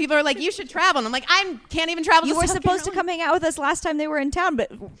 Once again, people are like, you should travel. And I'm like, I can't even travel. You were supposed to come hang out with us last time they were in town,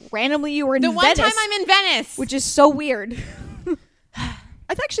 but randomly you were in Venice. The one time I'm in Venice. Which is so weird. I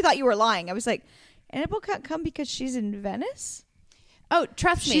actually thought you were lying. I was like, Annabelle can't come because she's in Venice? Oh,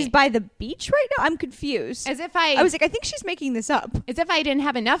 trust me. She's by the beach right now? I'm confused. I was like, I think she's making this up. As if I didn't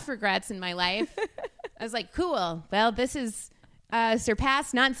have enough regrets in my life. I was like, cool. Well, this is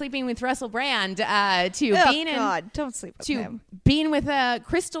surpassed not sleeping with Russell Brand don't sleep with him. Being with a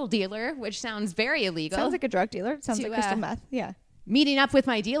crystal dealer, which sounds very illegal. Sounds like a drug dealer. It sounds like crystal meth. Yeah. Meeting up with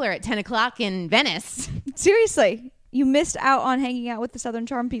my dealer at 10 o'clock in Venice. Seriously. You missed out on hanging out with the Southern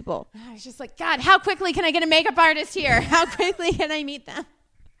Charm people. I was just like, God, how quickly can I get a makeup artist here? How quickly can I meet them?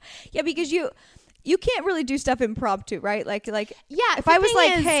 Yeah, because you can't really do stuff impromptu, right? Like yeah. If I was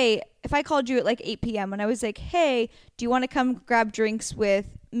like, hey, if I called you at like 8 p.m. and I was like, hey, do you want to come grab drinks with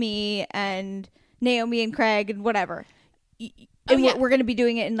me and Naomi and Craig and whatever? We're going to be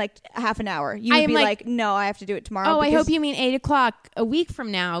doing it in like half an hour. You would be like, no, I have to do it tomorrow. Oh, I hope you mean 8 o'clock a week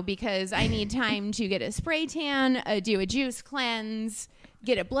from now because I need time to get a spray tan, do a juice cleanse,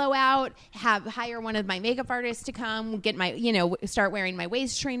 get a blowout, hire one of my makeup artists to come, get my, start wearing my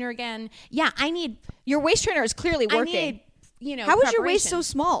waist trainer again. Yeah, I need... Your waist trainer is clearly working. How is your waist so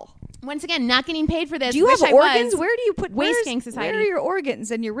small? Once again, not getting paid for this. Do you have organs? Where do you put Waist Gang Society? Where are your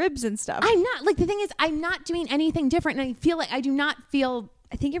organs and your ribs and stuff? I'm not, the thing is, I'm not doing anything different, and I feel like I do not feel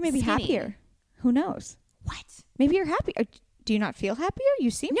I think you're maybe skinny. Happier. Who knows? What? Maybe you're happy. Do you not feel happier?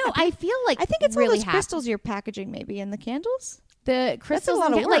 You seem No, happy. I feel like I think it's really all those happy. crystals you're packaging maybe and the candles. The crystals, that's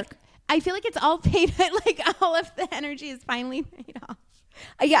a lot of work. I feel like it's all paid. Like all of the energy is finally paid off.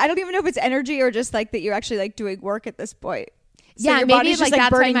 Yeah, I don't even know if it's energy or just like that you're actually like doing work at this point. So yeah, your maybe body's just like like that's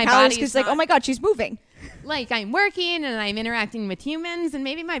burning why my calories body's because like, oh my god, she's moving. Like I'm working and I'm interacting with humans, and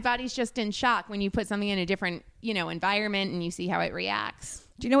maybe my body's just in shock when you put something in a different, environment and you see how it reacts.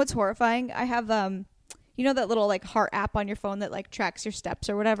 Do you know what's horrifying? I have that little like heart app on your phone that like tracks your steps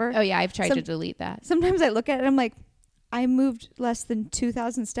or whatever. Oh yeah, I've tried to delete that. Sometimes I look at it and I'm like, I moved less than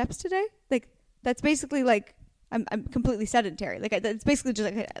 2,000 steps today. Like that's basically like I'm completely sedentary. Like it's basically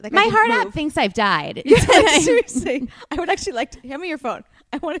just like my heart app thinks I've died. Yeah, seriously, I would actually like to hand me your phone.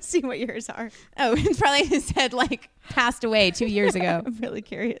 I want to see what yours are. Oh, it probably said like passed away 2 years ago. I'm really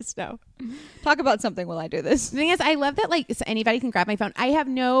curious now. Talk about something while I do this. The thing is, I love that like anybody can grab my phone. I have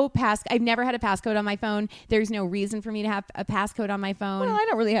I've never had a passcode on my phone. There's no reason for me to have a passcode on my phone. Well, I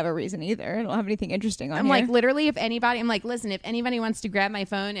don't really have a reason either. I don't have anything interesting on I'm here. like, literally, listen, if anybody wants to grab my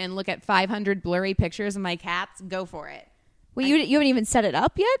phone and look at 500 blurry pictures of my cats, go for it. Well, you haven't even set it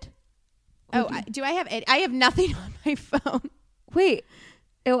up yet? Oh, do I have it? I have nothing on my phone. Wait.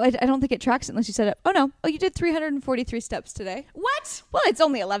 Oh, I don't think it tracks it unless you set it up. Oh, no. Oh, you did 343 steps today. What? Well, it's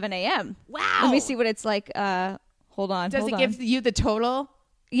only 11 a.m. Wow. Let me see what it's like. Hold on. Does it give you the total?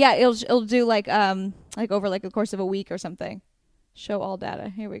 Yeah, it'll do like over like the course of a week or something. Show all data.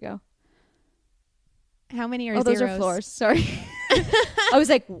 Here we go. How many are zeros? Those are floors. Sorry. I was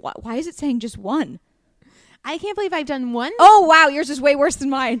like, why is it saying just one? I can't believe I've done one. Oh, wow. Yours is way worse than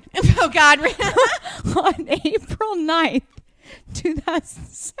mine. Oh, God. On April 9th.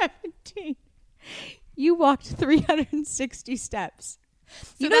 2017, you walked 360 steps.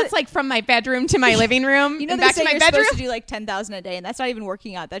 So that's like from my bedroom to my living room. Back to my bedroom. You're supposed to do like 10,000 a day, and that's not even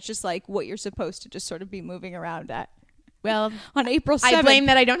working out. That's just like what you're supposed to just sort of be moving around at. Well, on April 7th, I blame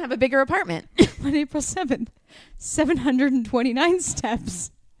that I don't have a bigger apartment. On April 7th, 729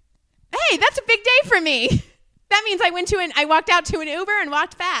 steps. Hey, that's a big day for me. That means I walked out to an Uber and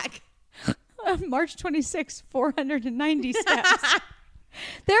walked back. On March 26th, 490 steps.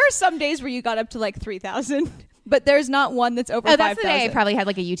 There are some days where you got up to like 3,000, but there's not one that's over 5,000. That's the day I probably had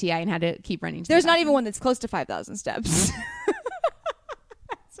like a UTI and had to keep running. There's not even one that's close to 5,000 steps.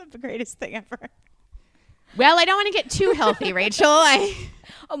 That's the greatest thing ever. Well, I don't want to get too healthy, Rachel.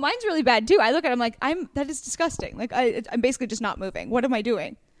 Oh, mine's really bad too. I look at it, I'm like, that is disgusting. Like I'm basically just not moving. What am I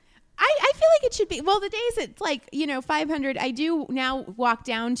doing? I feel like it should be, well, the days it's like, 500, I do now walk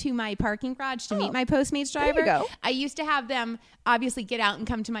down to my parking garage to meet my Postmates driver. There you go. I used to have them obviously get out and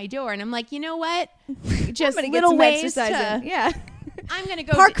come to my door. And I'm like, you know what? Just I'm gonna little get some ways exercise in. Yeah. I'm going to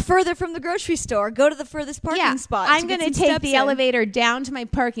go park further from the grocery store. Go to the furthest parking spot. I'm going to take the elevator down to my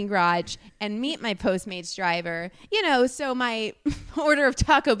parking garage and meet my Postmates driver, so my order of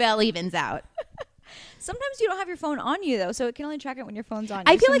Taco Bell evens out. Sometimes you don't have your phone on you, though, so it can only track it when your phone's on you.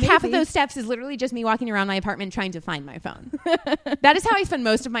 I feel like half of those steps is literally just me walking around my apartment trying to find my phone. That is how I spend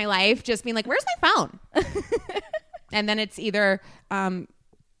most of my life, just being like, where's my phone? And then it's either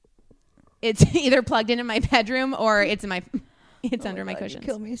plugged into my bedroom or it's under my cushions. You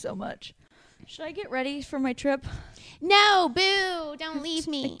kill me so much. Should I get ready for my trip? No, boo! Don't leave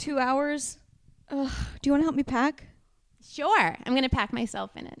me. Like 2 hours. Ugh. Do you want to help me pack? Sure, I'm gonna pack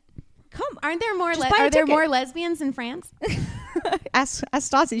myself in it. Come, aren't there more? Are there more lesbians in France? Ask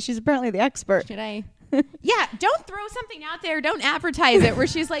Stassi. She's apparently the expert. Should I? Yeah, don't throw something out there. Don't advertise it. Where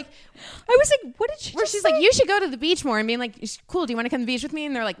she's like, I was like, what did she? Where she's like, you should go to the beach more, and being like, cool. Do you want to come to the beach with me?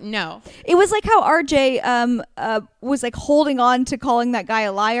 And they're like, no. It was like how RJ was like holding on to calling that guy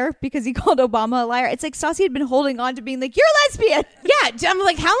a liar because he called Obama a liar. It's like Stassi had been holding on to being like, you're a lesbian. Yeah, I'm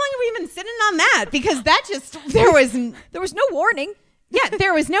like, how long have we been sitting on that? Because that just there was no warning. Yeah,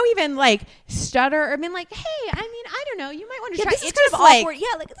 there was no even like stutter or been like, hey, I mean, I don't know, you might want to try. This is kind of awkward.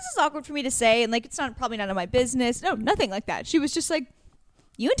 Yeah, like this is awkward for me to say, and like it's probably none of my business. No, nothing like that. She was just like,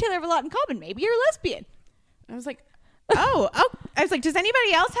 you and Taylor have a lot in common. Maybe you're a lesbian. I was like, oh. I was like, does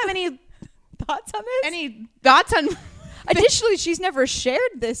anybody else have any thoughts on this? Any thoughts on? Additionally, she's never shared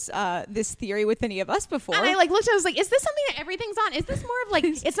this theory with any of us before. And I like looked. I was like, is this something that everything's on? Is this more of like?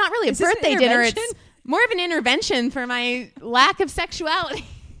 It's not really a birthday dinner. It's more of an intervention for my lack of sexuality.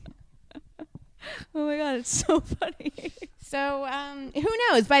 Oh my god, it's so funny. So who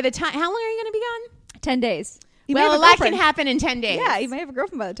knows? By the time, how long are you going to be gone? 10 days. Well, a lot can happen in 10 days. Yeah, you might have a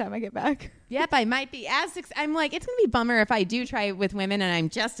girlfriend by the time I get back. Yep, I might be. I'm like, it's going to be a bummer if I do try with women and I'm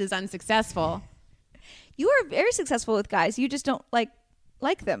just as unsuccessful. You are very successful with guys. You just don't like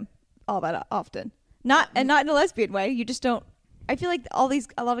them all that often. Not in a lesbian way. You just don't. I feel like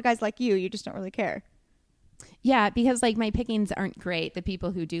a lot of guys like you just don't really care. Yeah, because like my pickings aren't great. The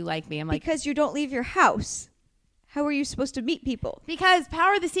people who do like me, I'm like, because you don't leave your house. How are you supposed to meet people? Because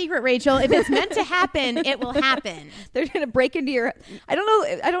power of the secret, Rachel. If it's meant to happen, it will happen. They're gonna break into your. I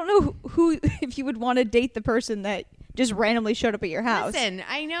don't know who if you would want to date the person that just randomly showed up at your house. Listen,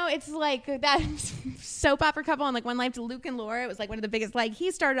 I know it's like that soap opera couple on like One Life to Luke and Laura. It was like one of the biggest. Like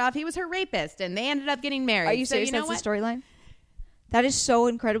he started off, he was her rapist, and they ended up getting married. Are you serious? So, that's the storyline. That is so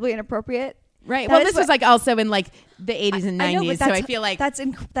incredibly inappropriate. Right. Well, this was like also in like the 80s and 90s. I know, so I feel like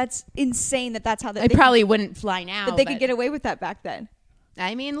that's insane that's how they probably wouldn't fly now. That they could get away with that back then.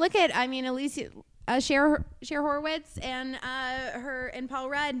 I mean, Alicia, Cher Horowitz and her and Paul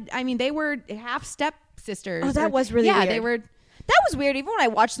Rudd. I mean, they were half step sisters. Oh, that was really weird. They were. That was weird. Even when I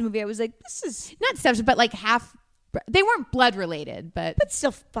watched the movie, I was like, this is not step, but like half. They weren't blood related, but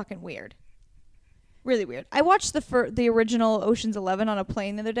still fucking weird. Really weird. I watched the original Ocean's 11 on a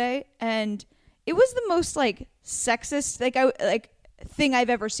plane the other day, and it was the most like sexist thing I've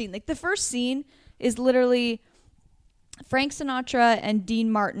ever seen. Like the first scene is literally Frank Sinatra and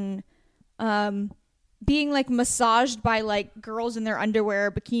Dean Martin being like massaged by like girls in their underwear,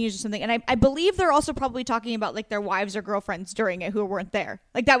 bikinis or something. And I believe they're also probably talking about like their wives or girlfriends during it who weren't there.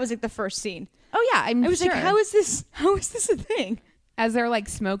 Like that was like the first scene. Oh yeah, I was sure. Like, how is this a thing? As they're like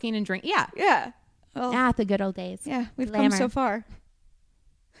smoking and drinking. Yeah. Yeah. Well, the good old days. Yeah, we've come so far.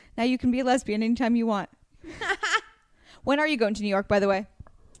 Now you can be a lesbian anytime you want. When are you going to New York, by the way?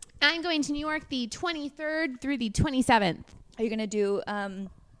 I'm going to New York the 23rd through the 27th. Are you going to do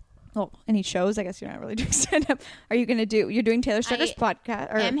any shows? I guess you're not really doing stand-up. Are you going to do... You're doing Taylor Strucker's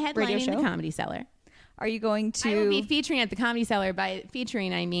podcast or I'm radio headlining show? the Comedy Cellar. Are you going to... I will be featuring at the Comedy Cellar. By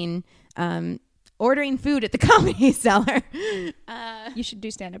featuring, I mean... ordering food at the Comedy Cellar. You should do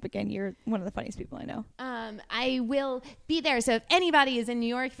stand-up again. You're one of the funniest people I know. I will be there. So if anybody is in New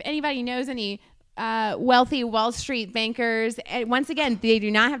York, if anybody knows any wealthy Wall Street bankers, once again, they do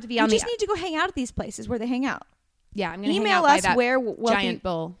not have to be on the... You just need to go hang out at these places where they hang out. Yeah, I'm going to email hang out us by that where wealthy, giant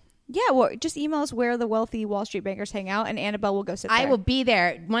bull. Yeah, well, just email us where the wealthy Wall Street bankers hang out, and Annabelle will go sit there. I will be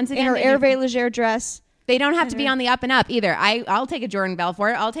there once again. In her Hervé Leger dress. They don't have to be on the up and up either. I'll take a Jordan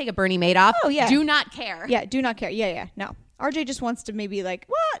Belfort. I'll take a Bernie Madoff. Oh, yeah. Do not care. Yeah, do not care. Yeah. No. RJ just wants to maybe like,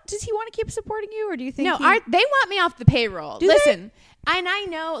 what? Does he want to keep supporting you, or do you think No, they want me off the payroll. Do listen, and I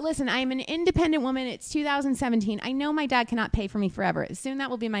know, listen, I'm an independent woman. It's 2017. I know my dad cannot pay for me forever. Soon that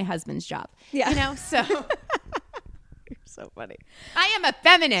will be my husband's job. Yeah. You know, so... You're so funny. I am a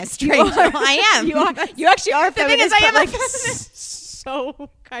feminist, Rachel. I am. You actually are a feminist. The thing is, I am like, a feminist. So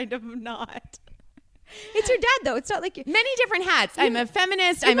kind of not. It's your dad, though. It's not like many different hats. I'm a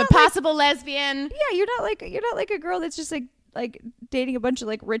feminist. I'm a possible lesbian. Yeah, you're not like a girl that's just like dating a bunch of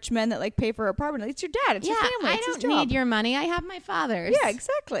like rich men that like pay for her apartment. It's your dad. It's your family. It's I don't need your money. I have my father's. Yeah,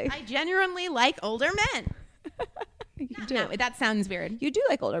 exactly. I genuinely like older men. You do. No, that sounds weird. You do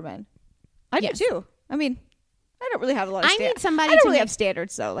like older men. I do too. I mean, I don't really have a lot of need somebody I don't to really have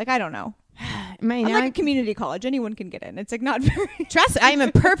standards, though. Like, I don't know. I'm like a community college. Anyone can get in. It's like not very... Trust, I'm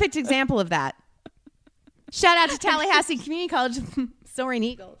a perfect example of that. Shout out to Tallahassee Community College, Soaring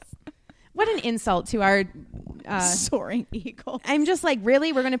Eagles. What an insult to our... Soaring Eagle. I'm just like,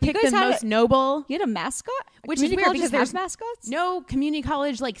 really? We're going to pick the most noble... You had a mascot? Which is weird because there's mascots? No community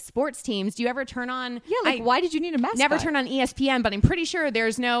college like sports teams. Do you ever turn on... Yeah, like why did you need a mascot? Never turn on ESPN, but I'm pretty sure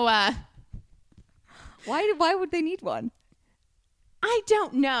there's no... Why would they need one? I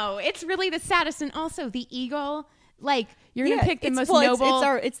don't know. It's really the saddest, and also the eagle. Like you're gonna pick the most noble.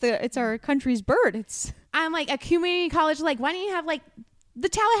 It's our country's bird. I'm like a community college. Like why don't you have like the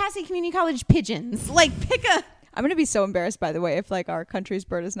Tallahassee Community College pigeons? Like pick a. I'm gonna be so embarrassed, by the way, if like our country's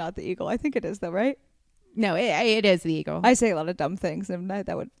bird is not the eagle. I think it is, though, right? No, it is the eagle. I say a lot of dumb things, and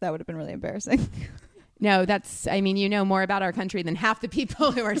that would have been really embarrassing. No, you know more about our country than half the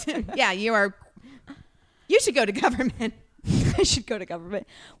people who are. Yeah, you are. You should go to government. I should go to government.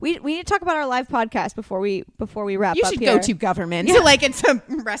 We need to talk about our live podcast before we wrap up. You should go to government. Yeah. Like it's a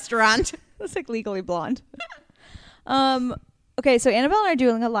restaurant. It's like Legally Blonde. Okay, so Annabelle and I are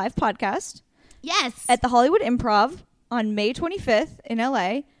doing a live podcast. Yes. At the Hollywood Improv on May 25th in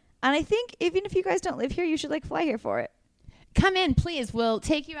LA. And I think even if you guys don't live here, you should like fly here for it. Come in, please. We'll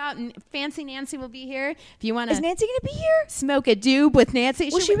take you out, and Fancy Nancy will be here. If you want to, is Nancy going to be here? Smoke a doob with Nancy?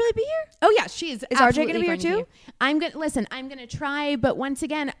 Will she really be here? Oh yeah, she's. Is RJ going to be here too? I'm gonna try, but once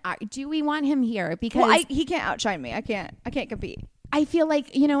again, do we want him here? Because he can't outshine me. I can't compete. I feel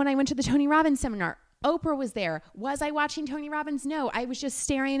like when I went to the Tony Robbins seminar, Oprah was there. Was I watching Tony Robbins? No, I was just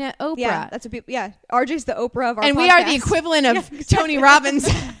staring at Oprah. Yeah, that's what people. Yeah, RJ's the Oprah of our. And podcast. We are the equivalent of Tony Robbins.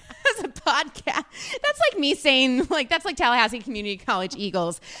 As a podcast. That's like me saying, like, that's like Tallahassee Community College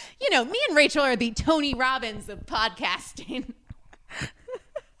Eagles. Me and Rachel are the Tony Robbins of podcasting.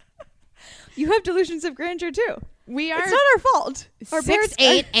 You have delusions of grandeur too. We are. It's not our fault. Our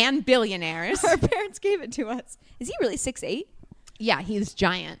 6'8" and billionaires. Our parents gave it to us. Is he really 6'8"? Yeah, he's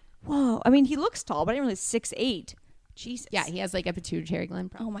giant. Whoa. I mean, he looks tall, but I didn't really 6'8". Jesus. Yeah, he has like a pituitary gland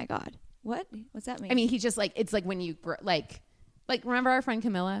problem. Oh my God. What? What's that mean? I mean, he's just like, it's like when you grow, like remember our friend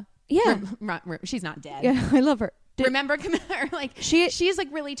Camilla? Yeah. She's not dead. Yeah, I love her. Remember Camilla? Like she's like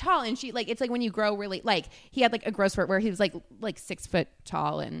really tall, and she like, it's like when you grow really, like he had like a growth spurt where he was like 6 foot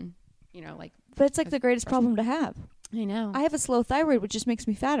tall, and like. But it's like the greatest problem to have. I know. I have a slow thyroid, which just makes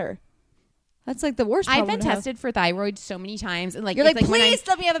me fatter. That's like the worst problem. I've been tested for thyroid so many times, and like you're like, please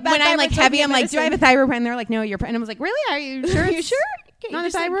let me have a bad. When I'm like heavy, I'm like, do I have a thyroid? And they're like, no, you're. And I was like, really? Are you sure? Are you sure? Not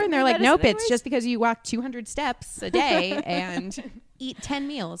a thyroid? And they're like, nope, it's just because you walk 200 steps a day and eat 10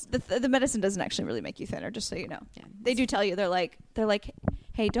 meals. The medicine doesn't actually really make you thinner, just so you know. Yeah. They do tell you, they're like,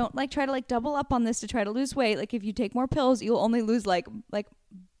 hey, don't like try to like double up on this to try to lose weight. Like if you take more pills, you'll only lose like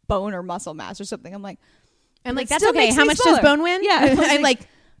bone or muscle mass or something. I'm like, and like that's okay. How much does bone win? Yeah, I like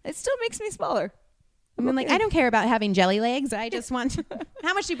it still makes me smaller. I mean, like I don't care about having jelly legs. I just want.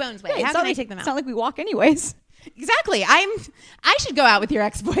 How much do bones weigh? How can I take them out? It's not like we walk anyways. Exactly. I should go out with your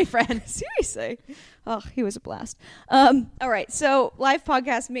ex-boyfriend. Seriously. Oh, he was a blast. All right. So live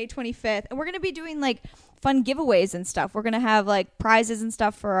podcast May 25th. And we're going to be doing like fun giveaways and stuff. We're going to have like prizes and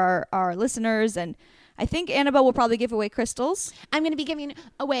stuff for our listeners. And I think Annabelle will probably give away crystals. I'm going to be giving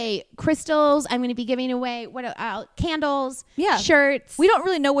away crystals. I'm going to be giving away candles, shirts. We don't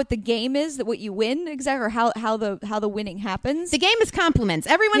really know what the game is, what you win exactly, or how the winning happens. The game is compliments.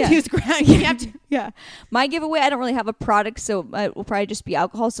 Everyone who's you have to. Yeah. My giveaway, I don't really have a product, so it will probably just be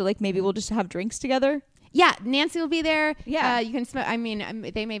alcohol. So like maybe we'll just have drinks together. Yeah, Nancy will be there. Yeah. You can smoke. I mean,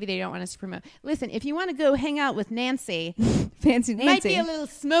 they don't want us to promote. Listen, if you want to go hang out with Nancy, Fancy Nancy. Might be a little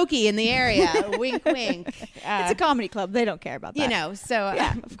smoky in the area. Wink, wink. It's a comedy club. They don't care about that. So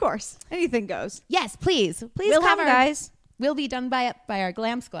yeah, of course. Anything goes. Yes, please. We'll come, guys. will be done by our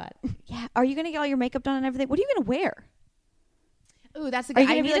glam squad. Yeah. Are you going to get all your makeup done and everything? What are you going to wear? Ooh, that's a Are you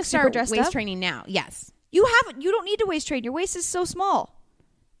good. I gonna need be, like, to super start dressed waist up? training now. Yes. You don't need to waist train. Your waist is so small.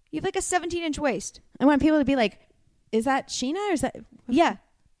 You have like a 17-inch waist. I want people to be like, is that Sheena or is that? Yeah.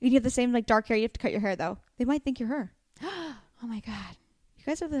 You have the same like dark hair. You have to cut your hair though. They might think you're her. Oh my God. You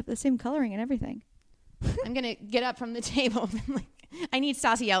guys have the same coloring and everything. I'm going to get up from the table. And like, I need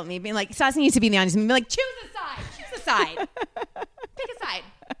Stassi yell at me, being like, Stassi needs to be in the audience and be like, choose a side. Choose a side. Pick a side.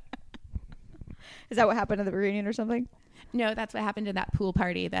 Is that what happened at the reunion or something? No, that's what happened in that pool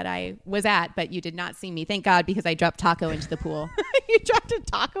party that I was at, but you did not see me. Thank God, because I dropped taco into the pool. You dropped a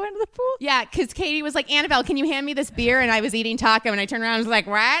taco into the pool? Yeah, because Katie was like, Annabelle, can you hand me this beer? And I was eating taco, and I turned around and was like,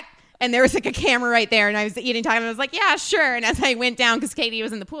 what? And there was like a camera right there, and I was eating taco, and I was like, yeah, sure. And as I went down, because Katie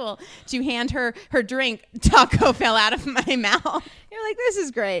was in the pool, to hand her drink, taco fell out of my mouth. You're like, this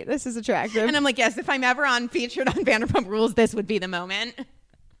is great. This is attractive. And I'm like, yes, if I'm ever featured on Vanderpump Rules, this would be the moment.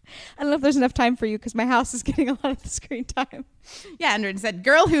 I don't know if there's enough time for you because my house is getting a lot of the screen time. Yeah, and it said,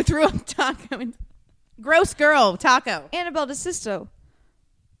 girl who threw up taco. Gross girl, taco. Annabelle Desisto.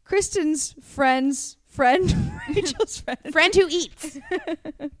 Kristen's friend, Rachel's friend. Friend who eats.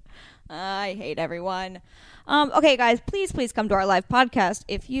 I hate everyone. Okay, guys, please come to our live podcast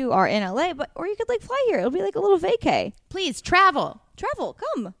if you are in LA, or you could like fly here. It'll be like a little vacay. Please, travel,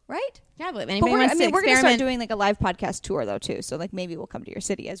 come, right? Travel. If But anybody wants to we're going to start experiment, doing like a live podcast tour though too. So like maybe we'll come to your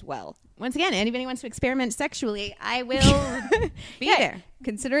city as well. once again, anybody wants to experiment sexually, I will be there.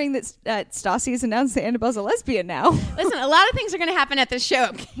 Considering that Stassi has announced that Annabelle's a lesbian now. Listen, a lot of things are going to happen at this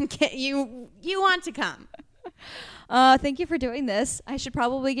show. You want to come. Thank you for doing this. I should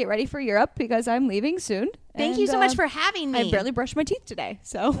probably get ready for Europe because I'm leaving soon. Thank you so much for having me. I barely brushed my teeth today,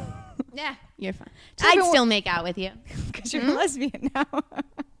 so. Yeah, you're fine. Tell I'd everyone- still make out with you. Because you're a lesbian now.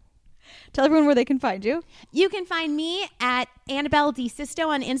 Tell everyone where they can find you. You can find me at Annabelle Desisto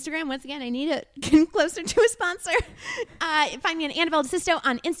on Instagram. Once again, I need to get closer to a sponsor. Find me at Annabelle Desisto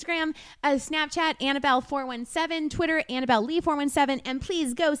on Instagram, Snapchat, Annabelle417, Twitter, Annabelle Lee417. And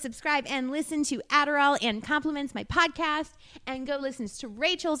please go subscribe and listen to Adderall and Compliments, my podcast. And go listen to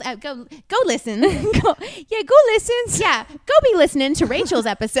Rachel's. Go listen. Go listen. Yeah, go be listening to Rachel's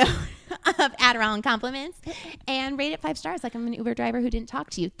episode of Adderall and Compliments and rate it 5 stars like I'm an Uber driver who didn't talk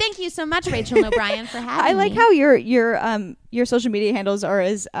to you. Thank you so much, Rachael and O'Brien, for having me. I like how your social media handles are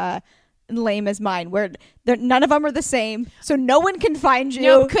as lame as mine, where none of them are the same, so no one can find you.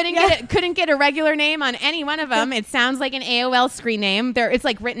 No, couldn't get a regular name on any one of them. It sounds like an AOL screen name. It's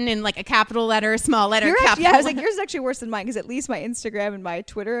like written in like a capital letter, small letter, capital. I was like, yours is actually worse than mine because at least my Instagram and my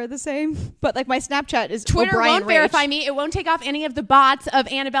Twitter are the same. But like my Snapchat is Twitter O'Brien won't verify me. It won't take off any of the bots of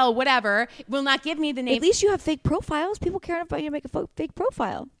Annabelle, whatever. It will not give me the name. At least you have fake profiles. People care enough about you to make a fake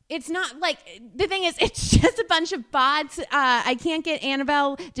profile. It's not like the thing is, it's just a bunch of bots. I can't get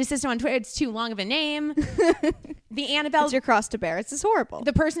Annabelle Desisto on Twitter. It's too long of a name. The Annabelle, It's your cross to bear. It's just horrible.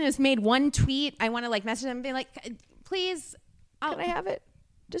 the person has made one tweet. I want to like message them and be like, please, Can I have it?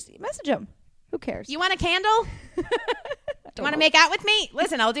 Just message them. Who cares? you want a candle? You want to make out with me?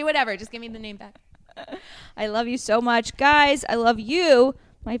 Listen, I'll do whatever. Just give me the name back. I love you so much, guys. I love you,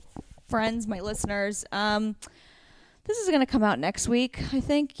 my friends, my listeners. This is gonna come out next week, I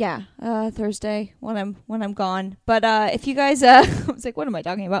think. Yeah, Thursday when I'm gone. But if you guys, I was like, what am I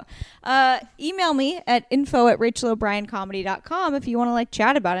talking about? Email me at info@rachelobriencomedy.com if you want to like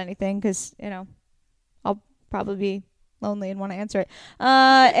chat about anything, because I'll probably be lonely and want to answer it.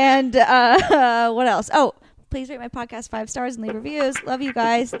 And what else? Oh, please rate my podcast 5 stars and leave reviews. Love you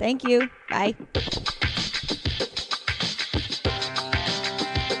guys. Thank you. Bye.